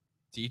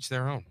to each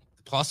their own.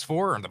 The +4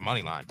 or the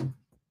money line?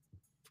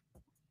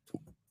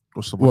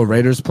 What's the Well,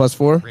 Raiders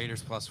 +4.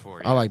 Raiders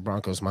 +4. I like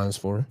Broncos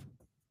 -4.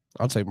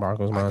 I'll take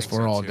Broncos I think -4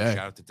 so, all too. day.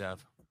 Shout out to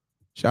Dev.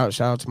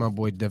 Shout out to my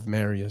boy Dev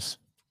Marius.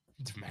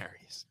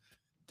 Demarius.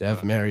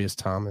 Dev Marius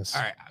Thomas.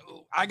 All right.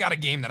 I got a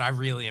game that I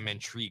really am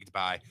intrigued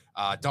by.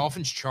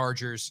 Dolphins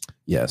Chargers.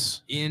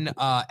 Yes. In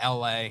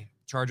LA.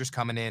 Chargers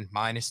coming in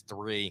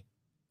 -3.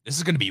 This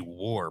is gonna be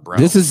war, bro.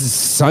 This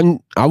is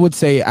I would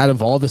say out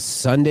of all the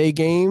Sunday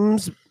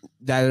games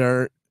that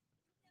are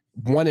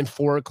 1 and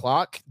 4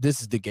 o'clock,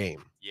 this is the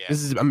game. Yeah.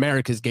 This is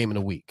America's game of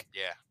the week.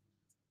 Yeah.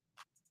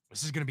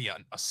 This is gonna be a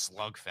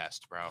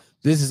slugfest, bro.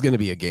 This is gonna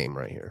be a game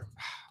right here.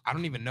 I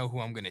don't even know who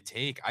I'm gonna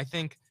take. I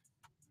think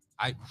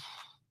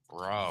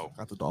bro.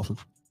 Got the Dolphins.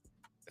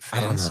 The I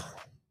don't Fins. know.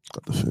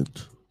 Got the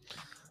Fins.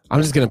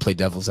 I'm just gonna play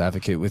devil's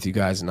advocate with you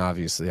guys, and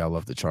obviously I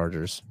love the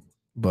Chargers,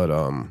 but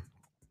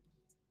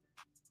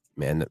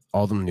man,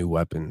 all them new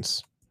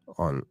weapons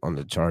on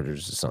the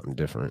Chargers is something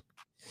different.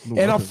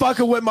 And I'm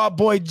fucking with my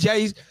boy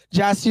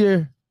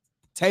Ja'Sir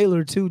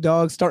Taylor too,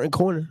 dog, starting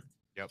corner.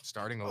 Yep,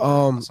 starting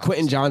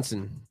Quentin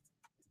Johnson.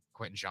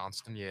 Quentin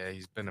Johnston, yeah,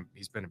 he's been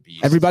a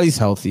beast. Everybody's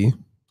healthy.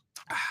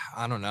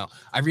 I don't know.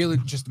 I really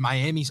just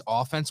Miami's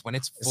offense when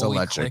it's fully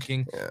electric.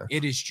 clicking, Yeah.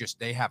 it is just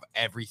they have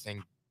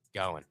everything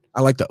going.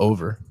 I like the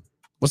over.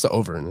 What's the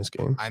over in this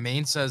game? My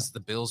main says the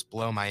Bills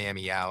blow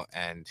Miami out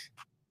and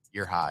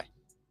you're high.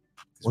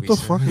 What the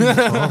fuck are you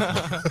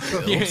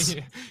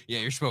talking? Yeah,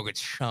 you're smoking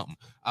chum.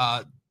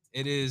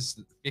 It is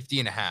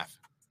 50.5.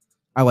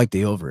 I like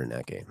the over in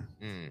that game.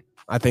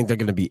 I think they're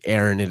going to be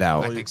airing it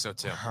out. I think so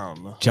too. I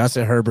don't know.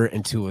 Justin Herbert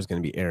and Tua is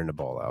going to be airing the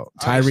ball out.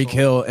 I Tyreek just-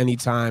 Hill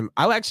anytime.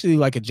 I actually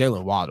like a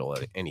Jalen Waddle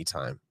at any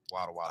time.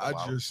 Waddle.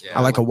 Yeah,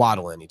 I like a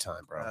Waddle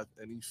anytime, bro. Have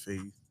any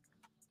faith,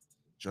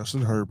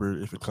 Justin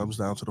Herbert, if it comes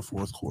down to the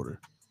fourth quarter.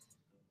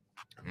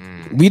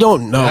 We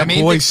don't know. I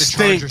mean, Boy thinks the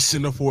stinks Chargers-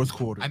 in the fourth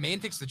quarter. I mean,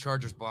 thinks the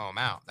Chargers blow him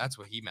out. That's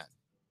what he meant.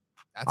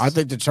 I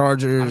think the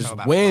Chargers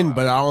about win, blowout.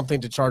 but I don't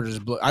think the Chargers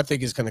blow. I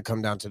think it's going to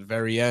come down to the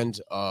very end.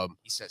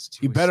 he says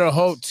You better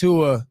hope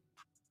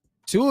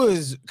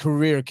Tua's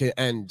career can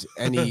end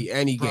any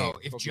game. Bro,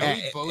 if Joey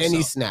A- Bosa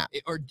any snap.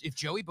 or if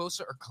Joey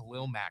Bosa or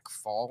Khalil Mack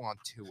fall on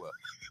Tua,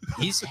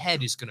 his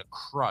head is gonna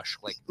crush.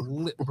 Like,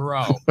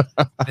 bro,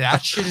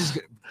 that shit is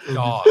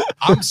dog.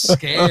 I'm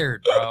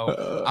scared,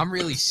 bro. I'm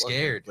really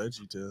scared.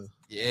 VeggieTale.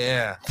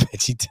 Yeah,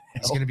 VeggieTale.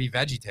 it's gonna be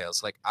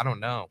VeggieTales. Like, I don't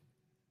know.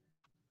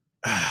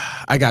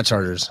 I got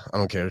Chargers. I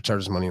don't care.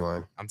 Chargers money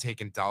line. I'm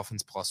taking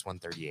Dolphins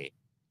 +138.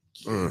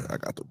 I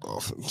got the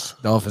Dolphins.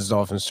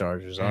 Dolphins,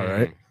 Chargers. All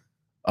Mm.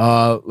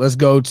 right. Let's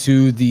go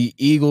to the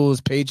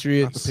Eagles,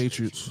 Patriots. Got the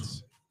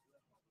Patriots.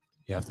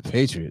 You have the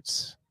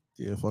Patriots.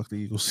 Yeah, fuck the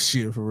Eagles this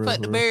year for real. But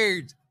the for real.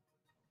 Birds.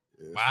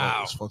 Yeah,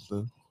 Wow. Fuck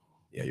them.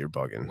 Yeah, you're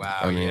bugging. Wow.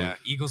 I mean, Yeah.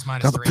 Eagles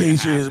Got the -3.5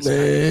 Patriots,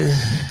 is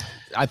man.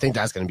 I think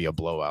that's going to be a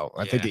blowout.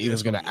 I think Yeah, the Eagles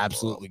it's are going gonna to be a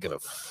absolutely blowout. going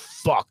to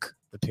fuck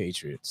the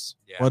Patriots.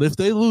 Yeah. But if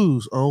they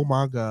lose, oh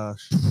my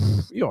gosh.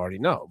 You already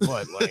know,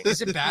 but like,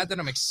 Is it bad that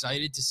I'm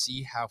excited to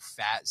see how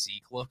fat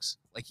Zeke looks?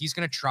 Like, he's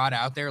gonna trot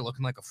out there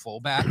looking like a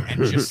fullback,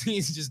 and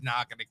he's just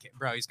not gonna,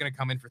 bro. He's gonna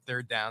come in for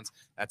third downs.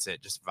 That's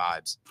it, just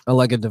vibes. I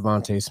like a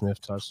Devontae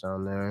Smith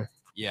touchdown there.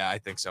 Yeah, I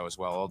think so as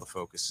well. All the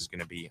focus is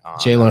gonna be on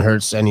Jalen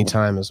Hurts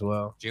anytime as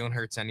well. Jalen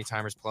Hurts,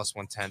 anytimers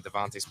 +110,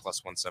 Devontae's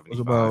 +175. What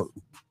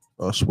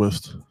about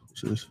Swift?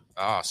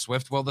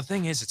 Swift. Well, the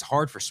thing is, it's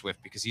hard for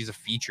Swift because he's a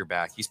feature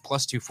back. He's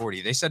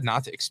 +240. They said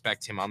not to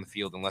expect him on the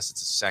field unless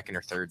it's a second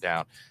or third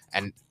down,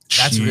 and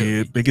that's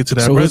really They get to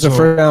that. So red who's the zone.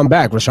 first down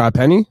back? Rashad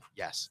Penny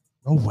yes.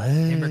 No way.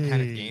 Him or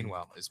Kenneth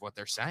Gainwell is what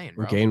they're saying,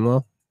 or bro.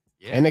 Gainwell?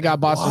 Yeah, And they got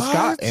Boston What?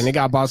 Scott. And they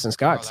got Boston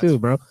Scott that's too,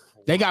 bro.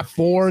 They got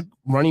 4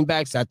 running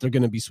backs that they're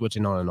going to be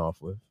switching on and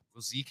off with.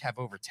 Will Zeke have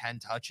over 10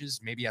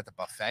 touches? Maybe at the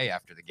buffet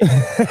after the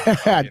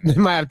game. They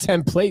might have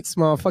 10 plates,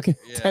 motherfucker.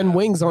 10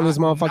 wings on his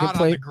motherfucking not on the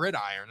plate.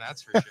 gridiron,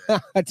 that's for sure.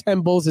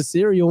 10 bowls of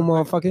cereal,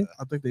 motherfucker.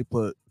 I think they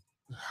put.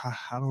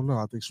 I don't know.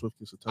 I think Swift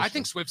gets a touchdown. I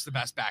think Swift's the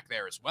best back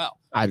there as well.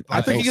 I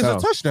I think he gets so. a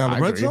touchdown. I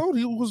The red agree. zone.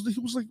 He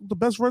was like the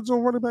best red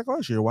zone running back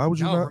last year. Why would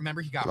you No, not?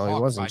 remember he got No, he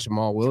hawked wasn't. by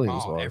Jamal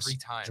Williams Jamal was. every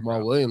time. Jamal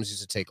bro. Williams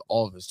used to take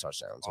all of his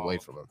touchdowns away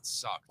from him. It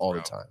sucked all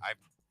the bro. time. I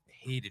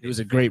hated it. He was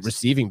a great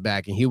receiving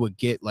back, and he would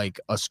get like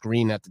a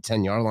screen at the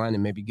 10-yard line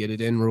and maybe get it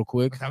in real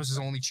quick. But that was his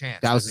only chance.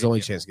 That was his only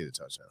Maybe- chance to get a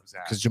touchdown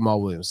Exactly. because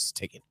Jamal Williams is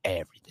taking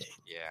everything.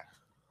 Yeah.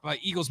 But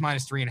Eagles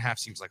 -3.5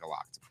 seems like a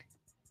lock to me.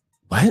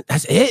 What?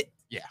 That's it?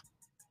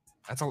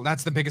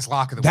 That's the biggest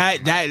lock of the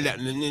That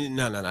week.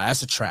 no,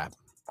 that's a trap.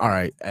 All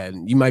right,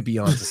 and you might be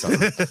onto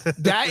something.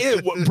 That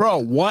is, bro.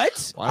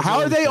 What? Why is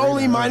How it are they only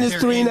only minus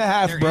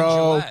 3.5, They're in bro?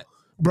 Gillette.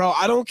 Bro,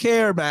 I don't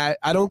care, Matt.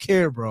 I don't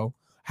care, bro.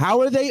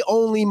 How are they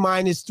only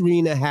minus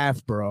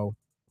 3.5, bro?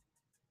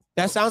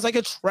 That sounds like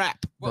a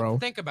trap, Well, bro.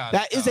 think about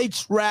That it. is though. a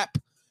trap.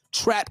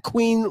 Trap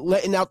queen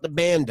letting out the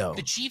bando.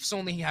 The Chiefs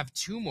only have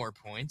 2 more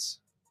points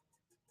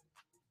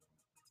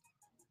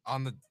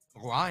on the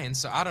Lions,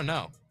 so I don't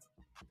know.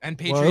 And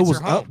Patriots Well, it was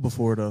are home. up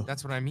before though.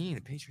 That's what I mean.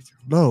 The Patriots are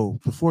home. No,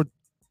 before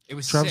It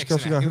was Travis 6.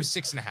 Kelce got It hurt. was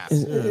 6.5.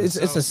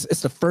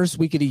 It's the first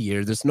week of the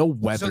year. There's no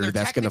weather they're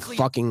that's gonna technically-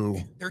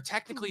 fucking They're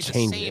technically the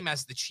Change same it.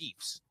 as the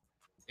Chiefs.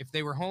 If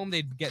they were home,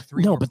 they'd get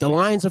 3. no. more But the points.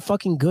 Lions are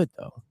fucking good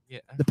though. Yeah,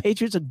 The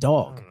Patriots are I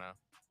dog. don't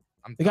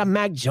know. They got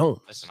Mac Jones.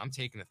 Listen, I'm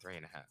taking the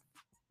 3.5.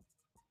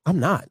 I'm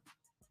not.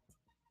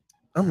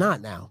 I'm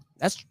not now.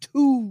 That's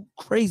too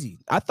crazy.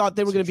 I thought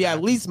they were going to be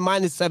at least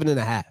minus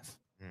 7.5.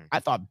 I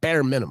thought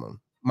bare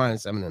minimum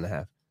minus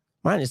 7.5.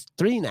 Minus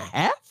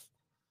 3.5?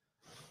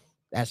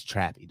 That's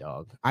trappy,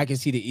 dog. I can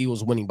see the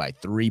Eagles winning by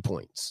 3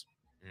 points.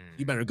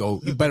 You better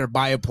go. You better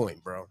buy a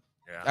point, bro.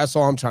 Yeah. That's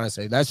all I'm trying to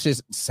say. That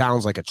just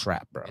sounds like a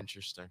trap, bro.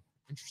 Interesting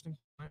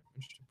point.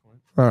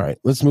 All right,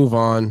 let's move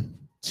on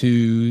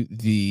to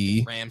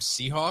the Rams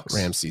Seahawks.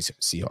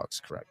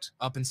 Seahawks, correct.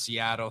 Up in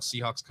Seattle,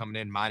 Seahawks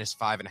coming in minus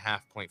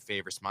 5.5 point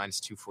favorites, minus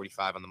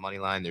 245 on the money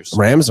line. There's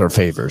Rams are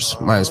favors,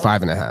 minus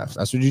 5.5.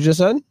 That's what you just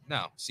said?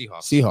 No,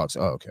 Seahawks. Seahawks.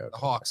 Oh, okay. The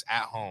Hawks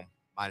at home,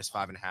 minus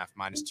 5.5,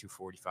 minus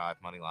 245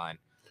 money line.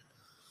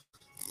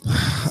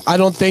 I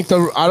don't think the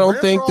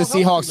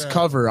Seahawks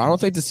cover. I don't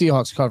think the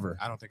Seahawks cover.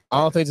 I don't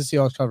think the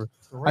Seahawks cover.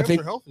 The Rams I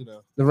think are healthy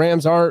now. The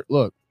Rams are,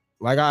 look,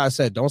 like I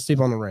said, don't sleep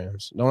on the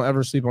Rams. Don't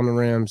ever sleep on the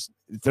Rams.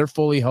 If they're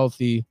fully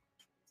healthy,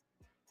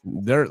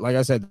 they're, like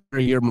I said, they're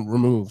a year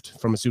removed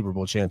from a Super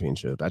Bowl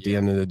championship at the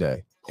end of the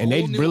day. And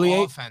they really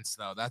ain't offense,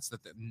 though. That's the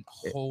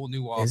whole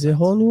new offense. Is it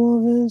whole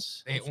new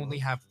offense? They only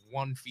have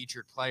one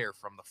featured player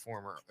from the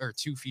former, or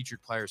two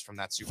featured players from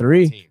that Super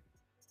Bowl team.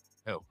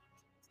 Who?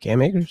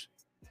 Cam Akers.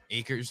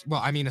 Well,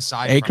 I mean,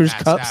 aside Akers,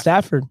 from Cup,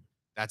 Stafford.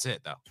 That's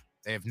it, though.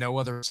 They have no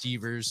other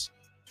receivers.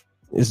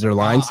 Is their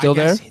line still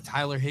there?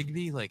 Tyler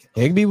Higbee,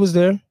 Higbee was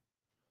there.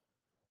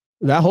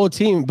 That whole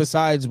team,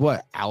 besides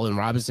what, Allen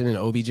Robinson and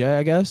OBJ,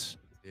 I guess.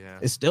 Yeah,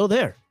 it's still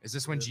there. Is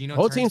this when Geno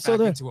whole turns team's still back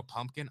there. into a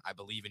pumpkin? I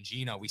believe in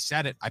Geno. We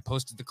said it. I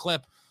posted the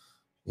clip.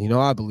 You know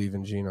I believe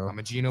in Geno. I'm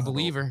a Geno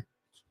believer.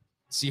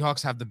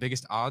 Seahawks have the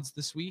biggest odds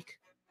this week.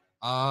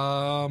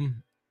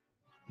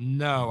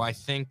 No, I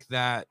think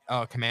that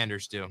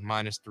Commanders do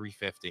minus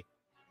 350.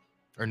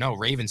 Or no,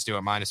 Ravens do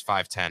at minus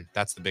 510.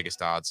 That's the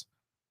biggest odds.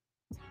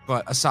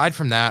 But aside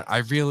from that, I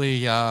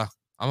really I'm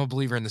a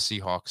believer in the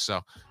Seahawks.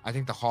 So I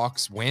think the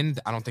Hawks win.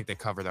 I don't think they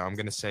cover, though. I'm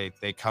going to say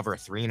they cover a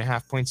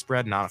 3.5 point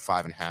spread, not a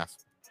 5.5.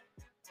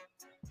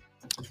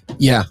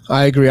 Yeah,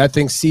 I agree. I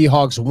think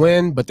Seahawks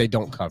win, but they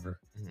don't cover.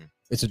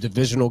 It's a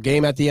divisional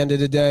game at the end of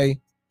the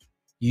day.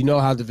 You know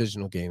how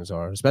divisional games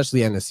are, especially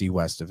NFC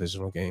West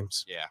divisional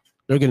games. Yeah.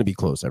 They're going to be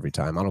close every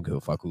time. I don't give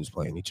a fuck who's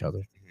playing each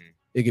other.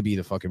 It could be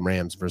the fucking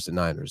Rams versus the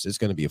Niners. It's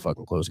going to be a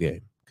fucking close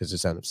game because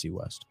it's NFC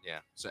West. Yeah.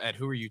 So, Ed,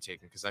 who are you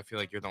taking? Because I feel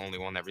like you're the only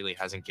one that really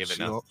hasn't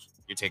given up.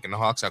 You're taking the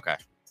Hawks? Okay.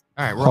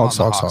 All right. We're Hawks.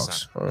 on the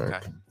Hawks. All right.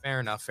 Okay. Fair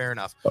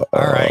enough. All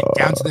right.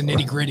 Down to the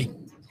nitty-gritty.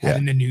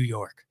 Heading to New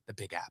York, the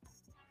Big Apple.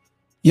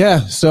 Yeah.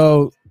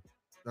 So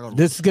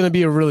this is going to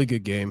be a really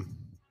good game.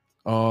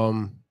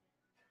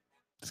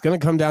 It's going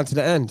to come down to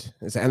the end.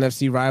 It's an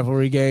NFC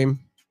rivalry game.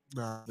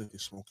 Nah, I think they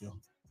smoke you.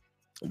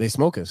 They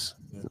smoke us.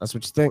 Yeah. That's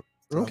what you think?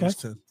 Okay.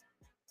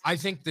 I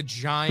think the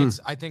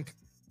Giants, I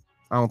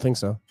don't think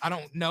so. I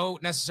don't know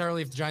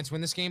necessarily if the Giants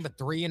win this game, but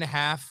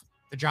 3.5,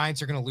 the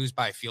Giants are going to lose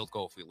by a field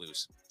goal if we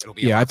lose. It'll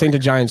be I think the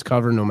Giants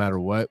cover no matter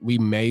what. We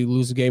may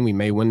lose the game. We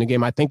may win the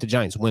game. I think the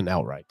Giants win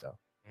outright, though.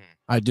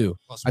 I do.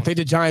 I think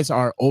the Giants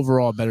are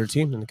overall a better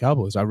team than the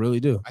Cowboys. I really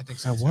do. I think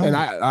so. And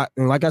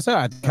and like I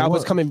said, the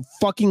Cowboys come in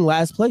fucking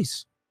last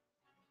place.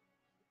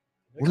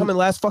 They come in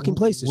last fucking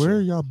place. Where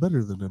are y'all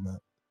better than them at?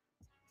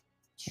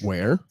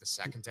 Where? The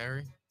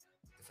secondary,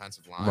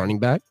 defensive line, running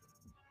back.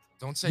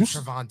 Don't say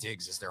Trevon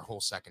Diggs is their whole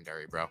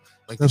secondary, bro.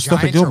 Like that's the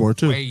Giants Gilmore, are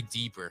too. Way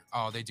deeper.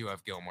 Oh, they do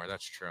have Gilmore.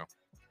 That's true.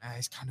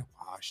 He's kind of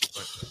washed,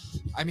 but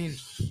I mean,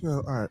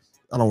 all right.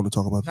 I don't want to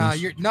talk about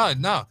this.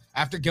 No.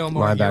 After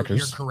Gilmore, linebackers.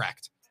 You're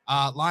correct.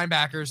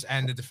 Linebackers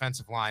and the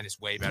defensive line is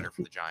way better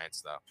for the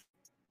Giants, though.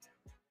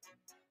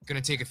 Going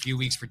to take a few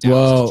weeks for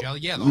Dallas to gel.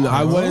 Yeah,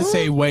 I wouldn't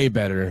say way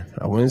better.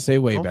 I wouldn't say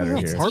way better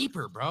it's here.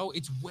 Deeper, bro.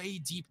 It's way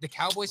deep. The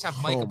Cowboys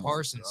have Micah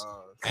Parsons.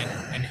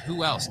 And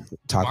who else?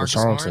 Taco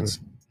Charlton.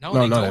 No,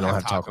 they don't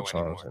have Taco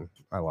Charlton.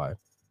 I lied.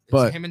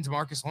 But him and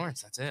DeMarcus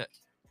Lawrence. That's it.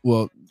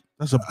 Well,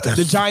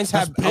 the Giants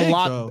have big, a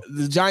lot. Though.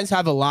 The Giants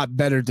have a lot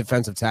better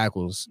defensive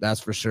tackles.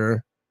 That's for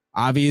sure.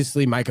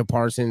 Obviously, Micah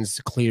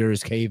Parsons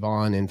clears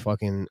Kayvon and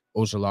fucking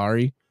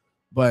Ojulari.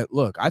 But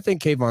look, I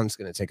think Kayvon's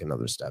going to take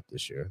another step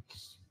this year.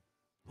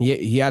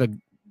 He had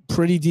a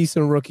pretty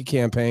decent rookie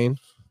campaign,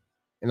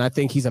 and I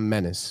think he's a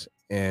menace.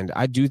 And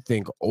I do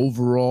think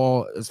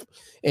overall,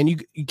 and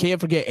you can't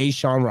forget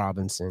Ashawn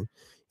Robinson.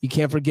 You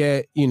can't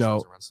forget,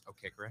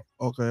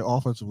 Okay,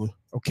 offensively.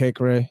 Okay,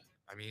 Gray.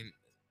 I mean,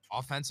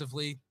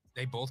 offensively,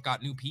 they both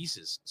got new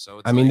pieces.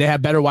 So they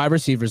have better wide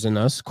receivers than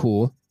us.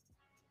 Cool.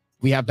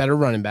 We have better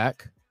running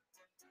back.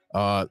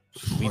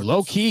 We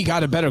low key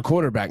got a better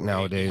quarterback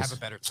nowadays. We have a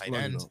better tight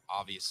end,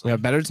 obviously. We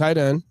have better tight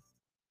end.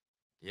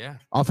 Yeah.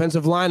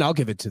 Offensive line, I'll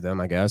give it to them,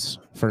 I guess,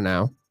 for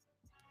now.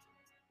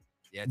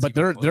 Yeah, but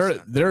they're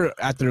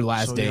at their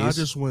last days. I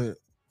just went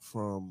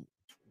from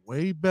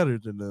way better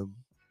than them.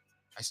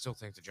 I still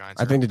think the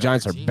Giants. I think the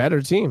Giants are a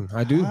better team.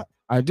 I do.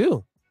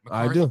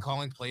 McCarthy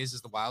calling plays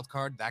as the wild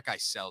card. That guy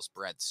sells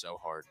bread so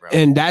hard, bro.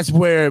 And that's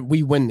where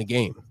we win the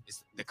game.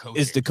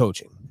 Is the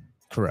coaching.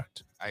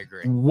 Correct. I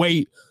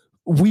agree.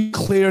 We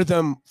clear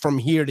them from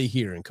here to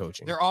here in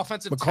coaching. Their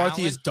offensive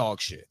McCarthy talent, is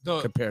dog shit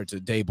compared to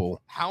Dable.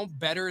 How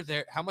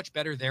much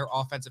better their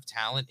offensive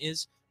talent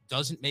is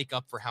doesn't make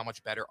up for how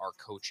much better our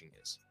coaching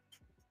is.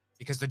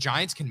 Because the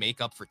Giants can make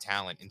up for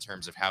talent in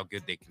terms of how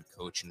good they can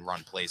coach and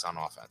run plays on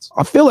offense.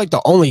 I feel like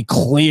the only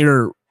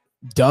clear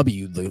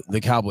W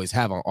the Cowboys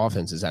have on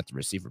offense is at the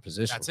receiver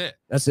position.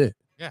 That's it.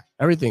 Yeah.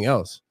 Everything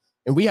else.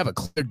 And we have a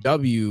clear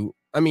W.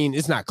 I mean,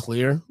 it's not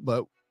clear,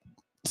 but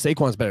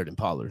Saquon's better than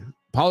Pollard.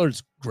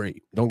 Pollard's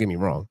great. Don't get me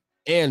wrong.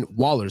 And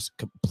Waller's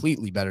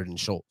completely better than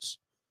Schultz.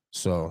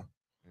 So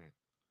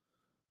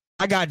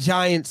I got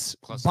Giants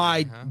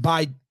by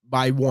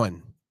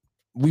 1.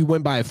 We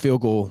win by a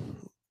field goal.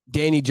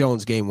 Danny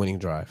Jones game-winning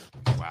drive.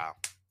 Wow.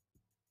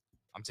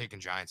 I'm taking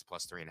Giants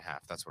plus 3.5.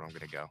 That's what I'm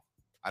going to go.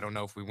 I don't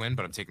know if we win,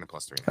 but I'm taking the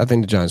plus 3.5. I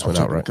think the Giants went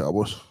outright.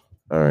 Cowboys.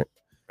 All right.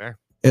 Fair.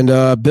 And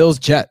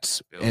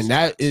Bills-Jets. And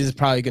that is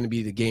probably going to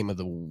be the game of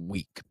the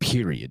week,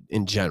 period,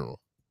 in general.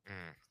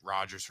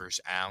 Rodgers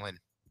versus Allen.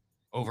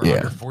 Over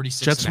under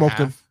 46 Jets smoke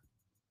them.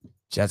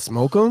 Jets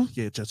smoke them?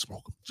 Yeah, Jets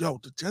smoke them.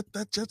 Yo,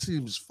 that Jets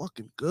team is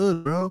fucking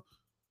good, bro.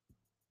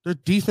 Their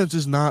defense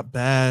is not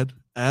bad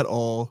at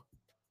all.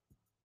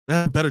 They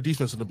have better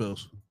defense than the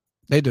Bills.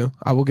 They do.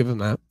 I will give them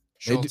that.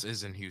 Schultz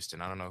is in Houston.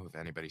 I don't know if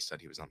anybody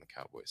said he was on the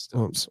Cowboys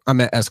still. Oops. I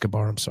meant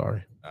Escobar. I'm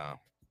sorry. Oh.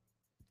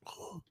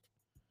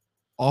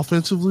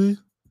 Offensively,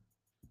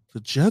 the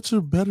Jets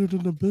are better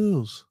than the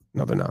Bills.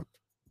 No, they're not.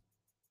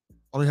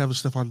 All they have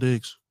is Stephon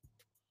Diggs.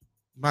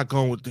 I'm not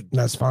going with the.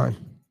 That's fine.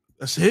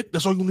 That's it?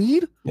 That's all you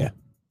need? Yeah.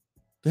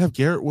 They have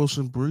Garrett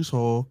Wilson, Breece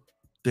Hall,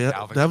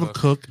 Dalvin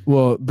Cook.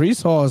 Well,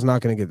 Breece Hall is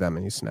not going to get that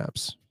many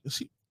snaps. Is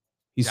he?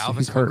 He's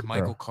hurt,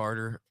 Michael bro.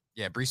 Carter.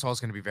 Yeah, Breece Hall is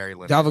going to be very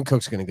limited. Dalvin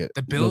Cook's going to get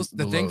the Bills.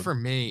 The thing load. for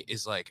me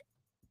is like,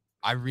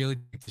 I really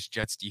think this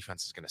Jets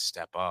defense is going to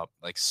step up.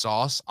 Like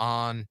Sauce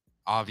on,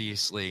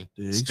 obviously,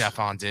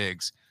 Stephon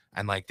Diggs,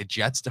 and like the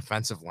Jets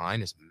defensive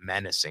line is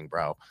menacing,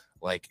 bro.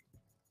 Like,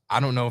 I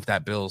don't know if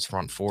that Bills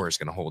front four is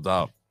going to hold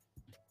up.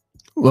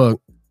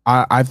 Look,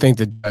 I think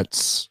the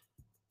Jets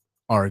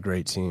are a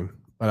great team,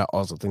 but I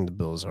also think the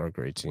Bills are a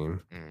great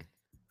team.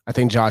 I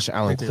think Josh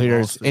Allen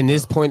clears in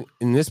this point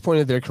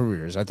of their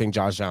careers. I think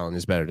Josh Allen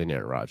is better than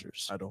Aaron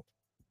Rodgers.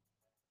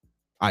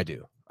 I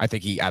do. I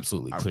think he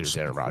absolutely clears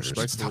Aaron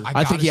Rodgers.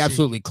 I think he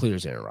absolutely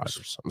clears Aaron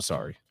Rodgers. I'm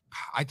sorry.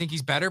 I think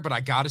he's better, but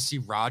I got to see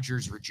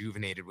Rodgers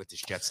rejuvenated with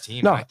this Jets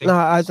team.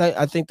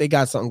 I think they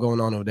got something going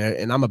on over there,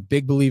 and I'm a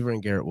big believer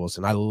in Garrett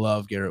Wilson. I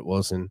love Garrett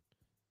Wilson.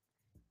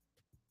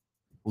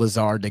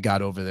 Lazard, they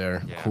got over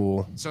there. Yeah.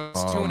 Cool. So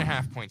it's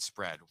 2.5 point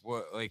spread.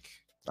 What, like?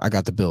 I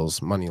got the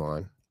Bills money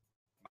line.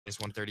 Minus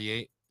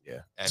 138.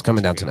 Yeah, it's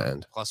coming down to the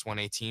end. Plus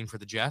 118 for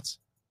the Jets.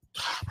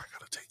 I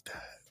gotta take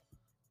that.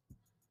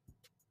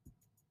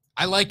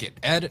 I like it,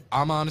 Ed.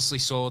 I'm honestly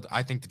sold.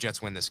 I think the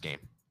Jets win this game.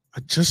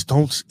 I just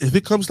don't. If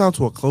it comes down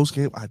to a close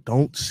game, I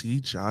don't see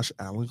Josh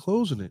Allen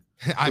closing it.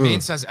 I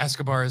mean, says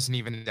Escobar isn't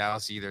even in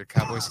Dallas either.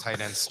 Cowboys tight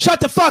ends. Shut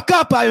the fuck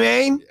up, I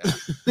mean. Yeah.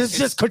 This is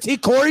just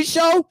Critique Corey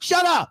show.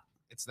 Shut up.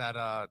 It's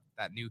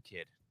that new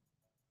kid.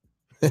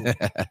 I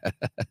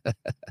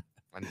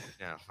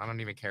don't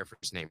even care for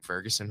his name.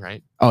 Ferguson,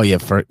 right? Oh yeah,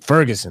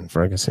 Ferguson.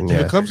 Yeah.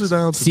 If it comes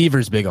down to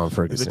Seaver's big on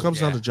Ferguson. If it comes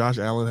down to Josh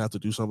Allen have to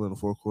do something in the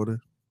fourth quarter,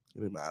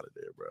 get him out of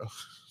there, bro.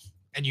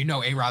 And you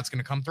know A-Rod's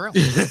going to come through.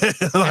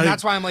 And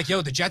that's why I'm like,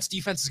 yo, the Jets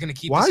defense is going to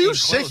keep. Why are you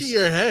shaking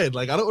your head?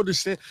 Like, I don't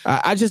understand.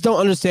 I just don't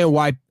understand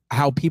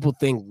how people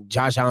think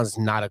Josh Allen's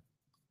not a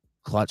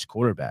clutch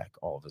quarterback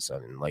all of a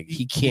sudden. Like,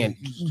 he can't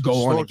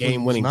go on a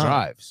game-winning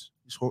drives.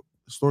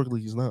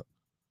 Historically, he's not.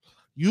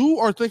 You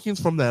are thinking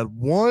from that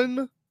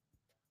one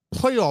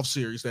playoff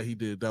series that he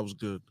did that was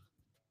good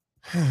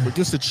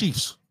against the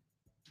Chiefs.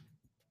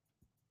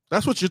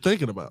 That's what you're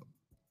thinking about.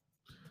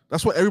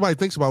 That's what everybody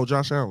thinks about with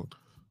Josh Allen.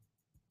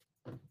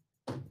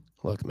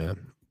 Look, man,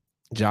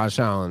 Josh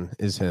Allen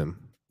is him.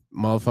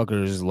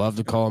 Motherfuckers love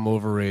to call him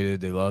overrated.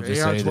 They love to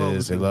say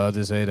this. They love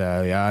to say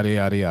that. Yada,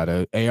 yada,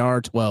 yada.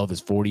 AR-12 is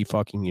 40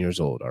 fucking years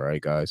old. All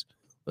right, guys.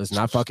 Let's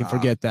not fucking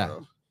forget that.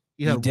 Bro.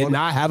 He did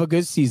not have a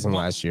good season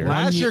last year.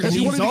 Because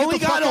he's only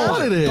gotten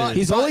older.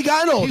 He's only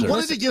gotten older. He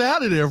wanted to get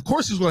out of there. Of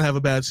course he's going to have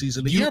a bad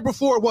season. The year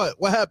before, what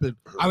happened?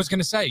 I was going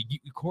to say,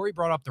 Corey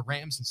brought up the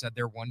Rams and said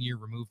they're 1 year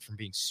removed from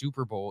being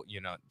Super Bowl,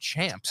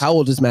 champs. How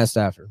old is Matt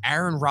Stafford?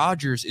 Aaron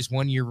Rodgers is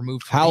 1 year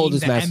removed from being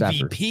the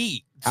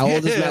MVP. How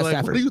old is Matt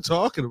Stafford? What are you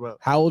talking about?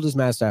 How old is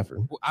Matt Stafford?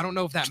 Well, I don't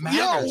know if that matters.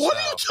 Yo, what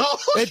are you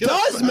talking It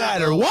does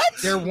matter. What?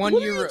 They're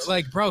 1 year,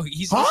 bro,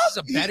 this is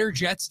a better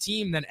Jets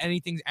team than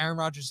anything Aaron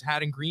Rodgers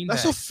had in Green Bay.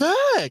 That's a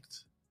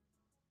fact.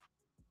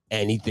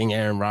 Anything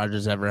Aaron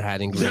Rodgers ever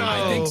had in Green Bay?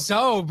 I think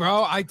so,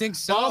 bro. I think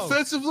so.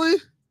 Offensively?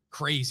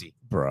 Crazy.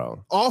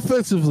 Bro.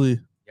 Offensively?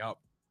 Yep.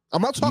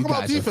 I'm not talking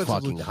about defensively.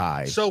 Fucking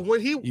high. So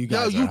when you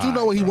do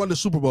know when he won the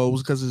Super Bowl, it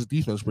was because of his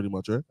defense pretty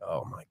much, right?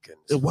 Oh, my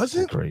goodness. It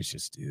wasn't?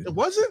 Gracious, dude. It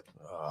wasn't?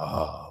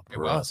 Oh,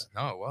 bro. It was.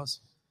 No, it was.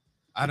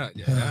 I don't.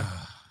 Yeah,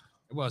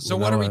 it was. So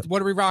what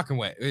are we rocking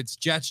with? It's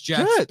Jets,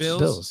 Bills.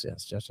 Bills.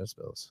 Yes, Jets,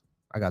 Bills.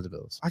 I got the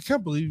Bills. I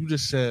can't believe you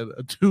just said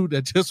a dude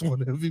that just won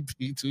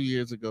MVP 2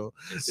 years ago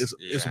is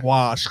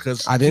washed.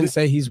 Because I didn't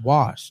say he's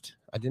washed.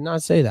 I did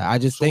not say that. I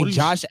just think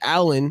Josh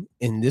Allen,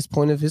 in this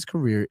point of his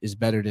career, is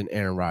better than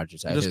Aaron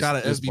Rodgers. He just got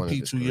an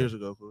MVP 2 years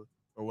ago.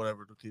 or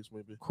whatever the case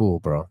may be. Cool,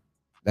 bro.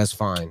 That's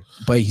fine.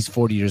 But he's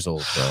 40 years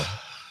old, bro.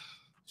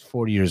 He's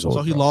 40 years old.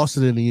 So he bro. lost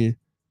it in a year.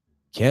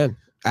 Can.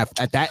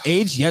 At that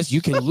age, yes,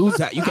 you can lose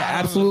that. You can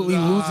absolutely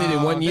lose it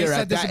in 1 year. They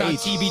said at this that about age.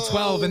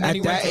 TB12, and then At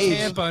he went that to age.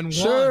 Tampa and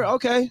Sure, won.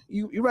 okay.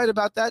 You're right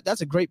about that.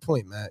 That's a great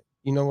point, Matt.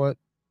 You know what?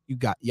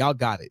 Y'all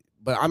got it.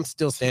 But I'm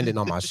still standing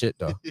on my shit,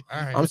 though. All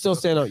right. I'm still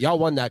standing on. Y'all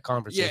won that Yeah,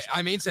 conversation.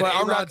 I mean, said But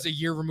I'm not- A-Rod's a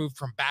year removed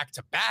from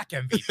back-to-back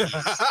MVPs.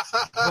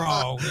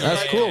 Bro,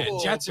 That's yeah, cool,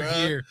 Jets are bro.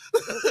 here.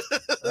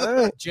 All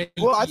right.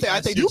 Well, I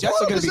think the You Jets brought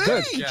are up going to his be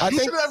good. age. Yeah. I You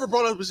think should have never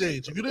brought up his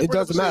age. If you didn't it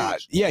bring up doesn't his matter.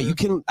 age. Yeah, you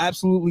can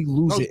absolutely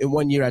lose No, it in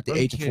 1 year at the no,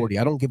 you age of can't. 40.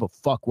 I don't give a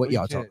fuck what No, you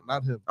y'all can't. talking.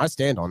 Not him. I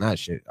stand on that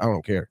shit. I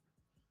don't care.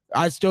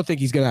 I still think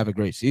he's going to have a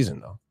great season,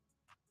 though.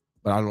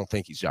 But I don't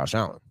think he's Josh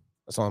Allen.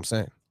 That's all I'm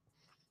saying.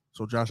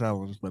 So Josh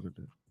Allen is better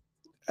than.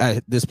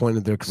 At this point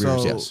in their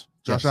careers, So yes.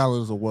 Josh Yes.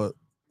 Allen is a what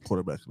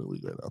quarterback in the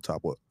league right now?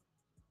 Top what?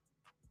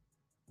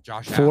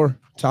 Josh Allen, 4,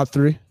 top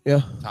 3.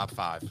 Yeah. top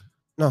 5.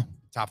 No.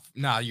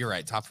 No, you're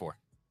right. Top 4.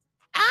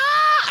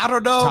 I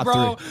don't know, Top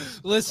bro.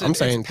 Listen, I'm it's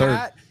saying third.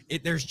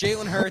 Pat, there's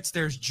Jalen Hurts,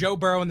 there's Joe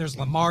Burrow, and there's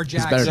Lamar better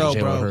Jackson. than Yo, Jalen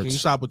bro, Hurts. can you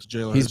stop with the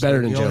Jalen? He's Hurts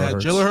better thing? than He only Jalen had-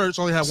 Hurts. Jalen Hurts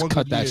only had Just one.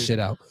 cut good that year. shit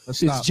out.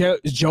 Let's It's stop.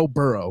 Joe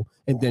Burrow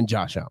and then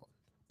Josh Allen.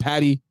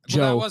 Patty, Well, that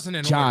Joe, wasn't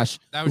in Josh,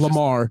 order. That was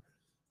Lamar.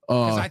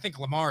 because I think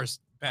Lamar's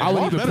better. I would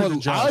Lamar even better than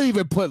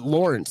put Josh.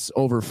 Lawrence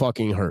over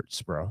fucking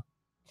Hurts, bro.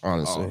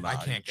 Honestly. Oh, I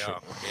Nah, can't you go.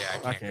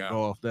 Yeah, I can't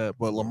go off that,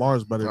 but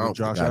Lamar's better than Oh,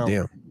 Josh Allen.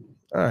 goddamn.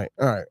 All right.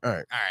 All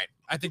right.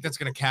 I think that's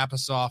going to cap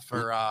us off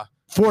for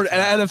For the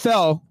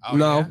NFL, Oh,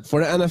 no, yeah?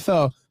 for the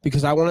NFL,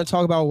 because I want to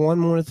talk about one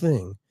more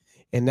thing,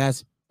 and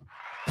that's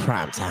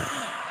prime time.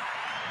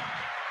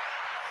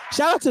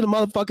 Shout out to the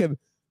motherfucking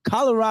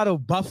Colorado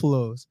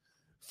Buffaloes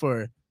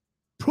for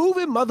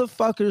proving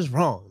motherfuckers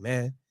wrong,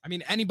 man. I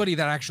mean, anybody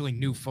that actually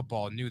knew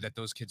football knew that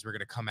those kids were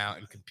going to come out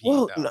and compete.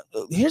 Well,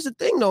 though. here's the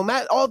thing, though,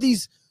 Matt. All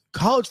these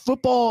college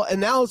football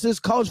analysis,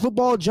 college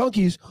football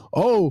junkies.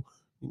 Oh,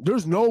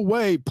 there's no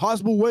way,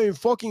 possible way in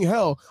fucking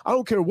hell. I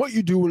don't care what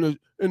you do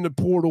in the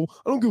portal.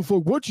 I don't give a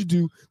fuck what you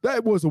do.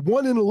 That was a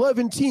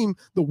 1-11 team,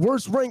 the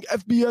worst ranked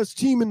FBS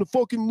team in the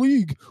fucking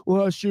league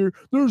last year.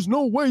 There's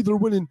no way they're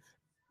winning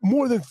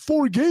more than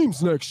 4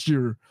 games next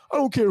year. I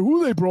don't care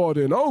who they brought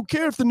in. I don't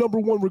care if the number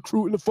 1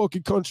 recruit in the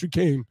fucking country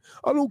came.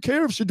 I don't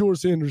care if Shedeur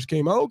Sanders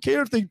came. I don't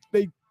care if they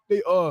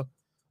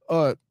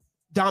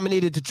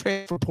dominated the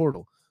transfer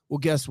portal. Well,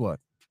 guess what?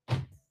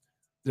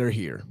 They're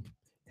here.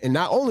 And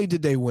not only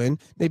did they win,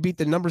 they beat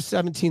the number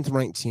 17th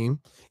ranked team.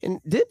 And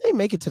didn't they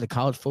make it to the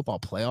college football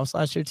playoffs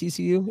last year,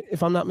 TCU,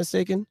 if I'm not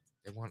mistaken?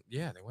 They went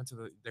to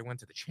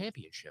the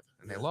championship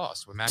and they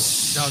lost with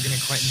Max Duggan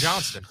and Quentin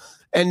Johnston.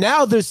 And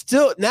now there's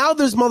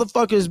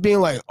motherfuckers being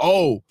like,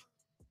 oh,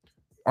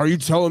 are you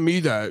telling me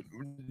that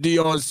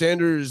Deion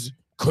Sanders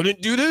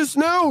couldn't do this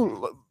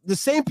now? The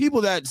same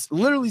people that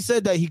literally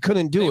said that he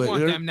couldn't do They it. want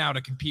They're- them now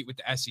to compete with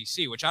the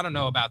SEC, which I don't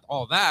know about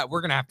all that.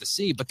 We're gonna have to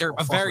see, but they're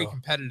a fuck very no.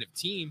 competitive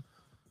team,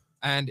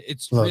 and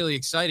it's Look. really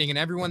exciting. And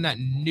everyone that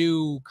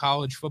knew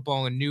college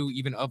football and knew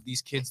even of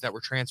these kids that were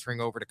transferring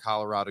over to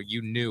Colorado,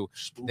 you knew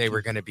they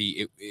were going to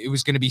be. It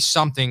was going to be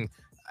something.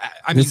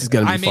 I This mean, is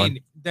gonna be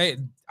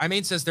fun. I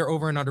mean, says their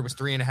over and under was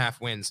 3.5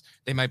 wins.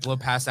 They might blow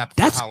past that.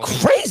 Before That's Halloween.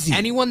 crazy.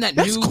 Anyone that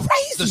That's knew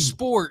crazy. the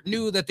sport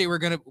knew that they were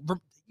going to.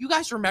 You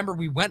guys remember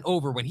we went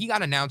over when he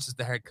got announced as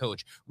the head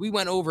coach. We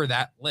went over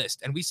that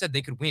list and we said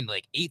they could win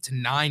like 8 to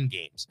 9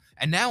 games.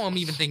 And now I'm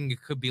even thinking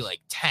it could be like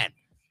 10.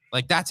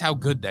 Like that's how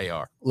good they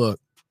are.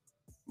 Look,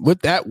 with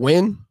that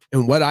win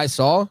and what I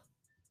saw,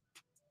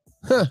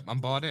 I'm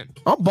bought in.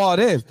 I'm bought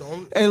in.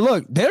 Don't- And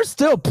look, they're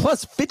still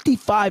plus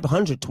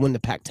 5,500 to win the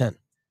Pac-10.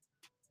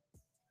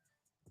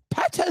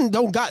 Pac-10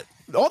 don't got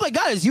all they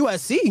got is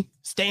USC,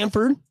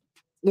 Stanford,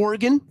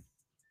 Oregon,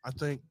 I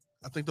think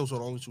those are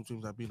the only 2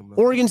 teams that beat them.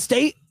 Oregon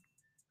State.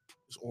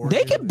 It's Oregon,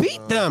 They can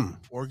beat them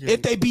Oregon.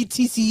 if they beat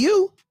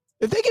TCU.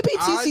 If they can beat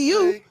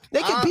TCU,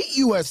 they can I- beat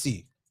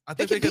USC. I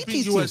think they they can could beat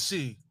beat these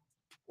USC.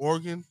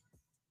 Oregon.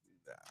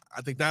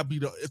 I think that'd be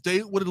if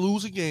they would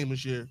lose a game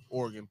this year.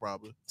 Oregon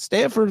probably.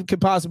 Stanford could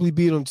possibly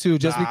beat them too,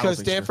 just Nah, I don't because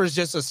think so. Stanford's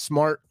just a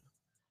smart,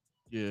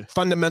 Yeah.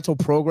 fundamental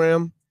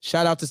program.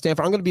 Shout out to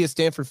Stanford. I'm going to be a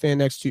Stanford fan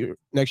next year,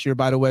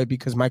 by the way,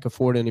 because Micah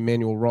Ford and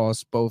Emmanuel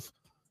Ross, both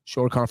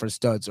short conference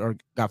studs,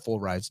 got full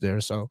rides there.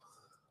 So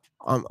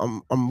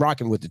I'm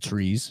rocking with the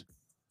trees,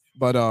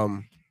 but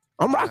I'm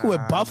rocking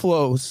with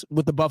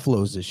the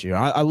Buffaloes this year.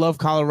 I love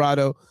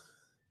Colorado,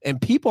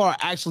 and people are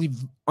actually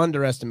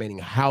underestimating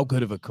how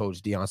good of a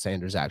coach Deion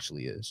Sanders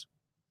actually is.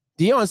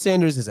 Deion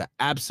Sanders is an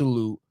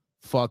absolute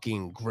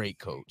fucking great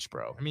coach,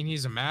 bro. I mean,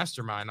 he's a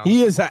mastermind.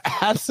 He is an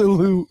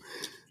absolute.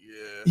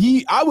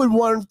 Yeah. I would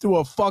run through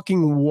a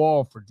fucking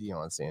wall for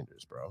Deion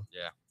Sanders, bro.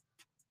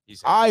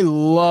 He's I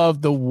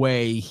love the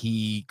way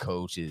he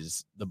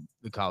coaches the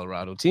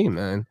Colorado team,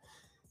 man.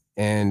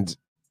 And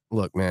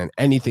look, man,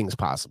 anything's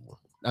possible.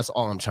 That's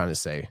all I'm trying to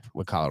say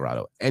with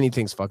Colorado.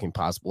 Anything's fucking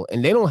possible.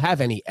 And they don't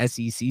have any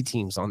SEC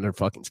teams on their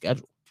fucking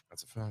schedule.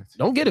 that's a fact.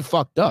 Don't get it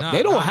fucked up.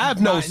 They don't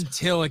have no. not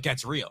until it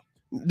gets real.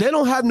 They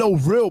don't have no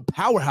real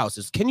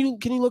powerhouses. Can you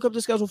look up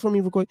the schedule for me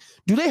real quick?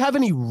 Do they have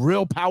any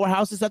real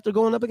powerhouses that they're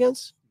going up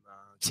against?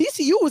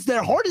 TCU was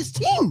their hardest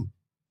team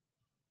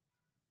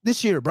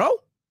this year, bro.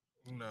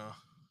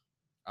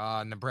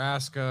 No.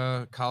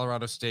 Nebraska,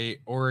 Colorado State,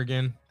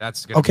 Oregon.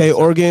 That's good. Okay,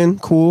 Oregon,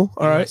 cool.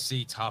 All right.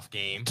 USC, tough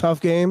game. Tough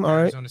game. All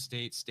right. Arizona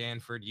State,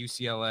 Stanford,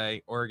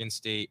 UCLA, Oregon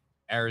State,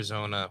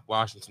 Arizona,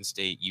 Washington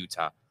State,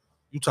 Utah.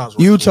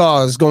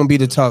 Utah is going to be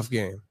the tough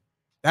game.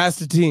 That's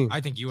the team.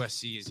 I think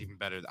USC is even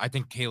better. I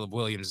think Caleb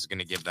Williams is going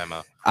to give them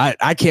a.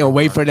 I can't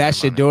wait for that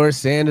Shedeur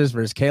Sanders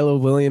versus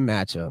Caleb Williams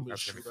matchup.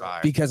 That's going to be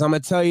fire. Because I'm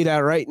going to tell you that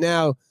right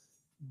now,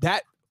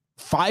 that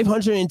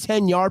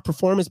 510-yard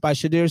performance by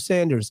Shedeur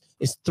Sanders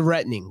is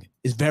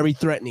very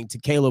threatening to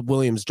Caleb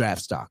Williams'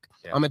 draft stock.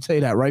 Yeah. I'm going to tell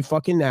you that right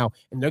fucking now.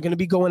 And they're going to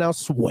be going out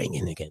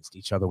swinging against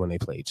each other when they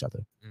play each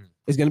other.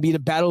 It's going to be the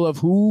battle of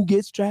who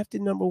gets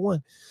drafted number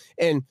one.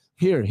 And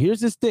here's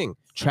this thing.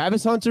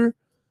 Travis Hunter,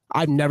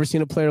 I've never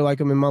seen a player like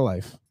him in my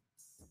life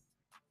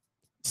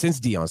since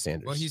Deion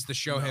Sanders. Well, he's the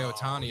Shohei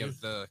Ohtani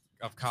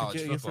of college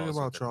football. You forget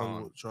about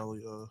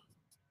Charlie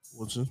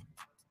Woodson.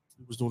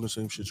 He was doing the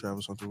same shit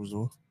Travis Hunter was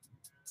doing.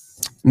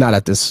 Not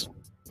at this.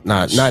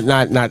 Not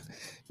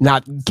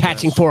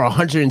catching for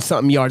 100 and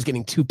something yards,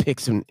 getting 2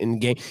 picks in the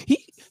game.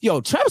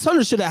 Travis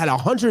Hunter should have had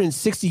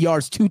 160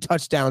 yards, 2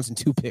 touchdowns, and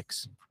 2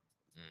 picks.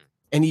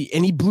 And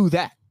he blew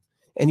that.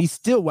 And he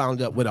still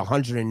wound up with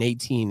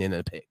 118 and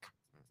a pick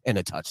and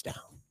a touchdown.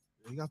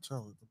 He got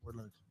talent.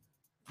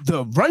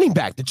 The running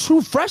back, the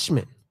true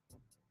freshman.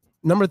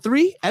 Number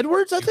 3,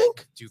 Edwards, I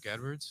think. Duke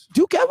Edwards?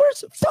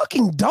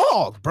 Fucking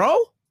dog, bro.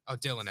 Oh,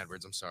 Dylan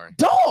Edwards, I'm sorry.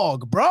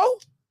 Dog, bro.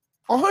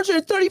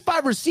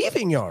 135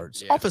 receiving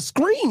yards off of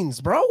screens,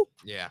 bro.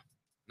 Yeah.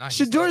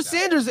 Shedeur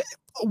Sanders,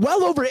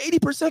 well over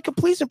 80%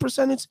 completion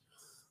percentage.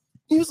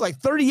 He was like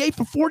 38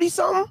 for 40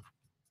 something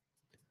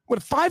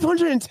with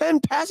 510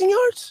 passing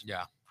yards.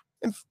 Yeah.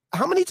 And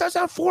how many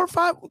touchdowns? 4 or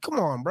 5? Come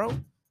on, bro.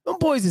 Them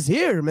boys is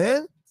here,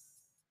 man.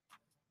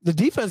 The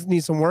defense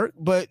needs some work,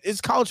 but it's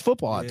college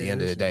football at the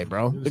end of the day,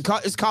 bro.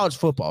 It's college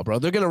football, bro.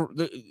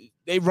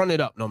 They run it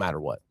up no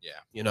matter what. Yeah.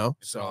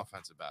 It's an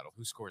offensive battle.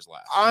 Who scores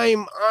last?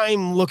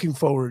 I'm looking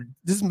forward.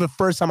 This is the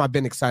first time I've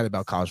been excited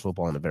about college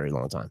football in a very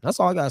long time. That's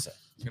all I gotta say.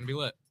 It's gonna be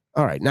lit.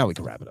 All right, now we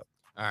can wrap it up.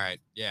 All right.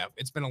 Yeah,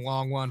 it's been a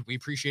long one. We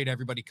appreciate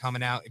everybody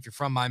coming out. If you're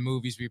from My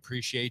Movies, we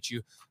appreciate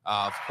you.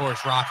 Of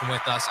course, rocking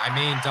with us. I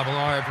mean, Double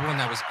R, everyone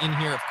that was in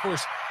here. Of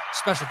course,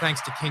 special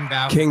thanks to King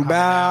Bao. King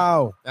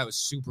Bao. That was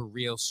super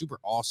real, super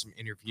awesome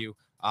interview.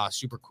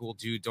 Super cool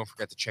dude. Don't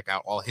forget to check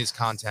out all his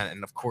content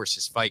and, of course,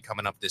 his fight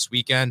coming up this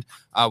weekend.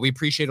 We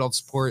appreciate all the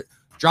support.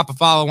 Drop a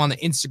follow on the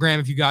Instagram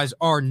if you guys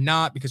are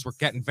not, because we're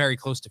getting very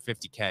close to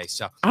 50K.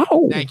 So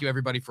thank you,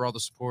 everybody, for all the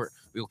support.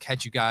 We will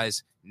catch you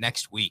guys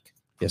next week.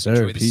 Yes, sir.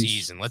 Enjoy the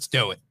season. Let's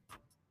do it.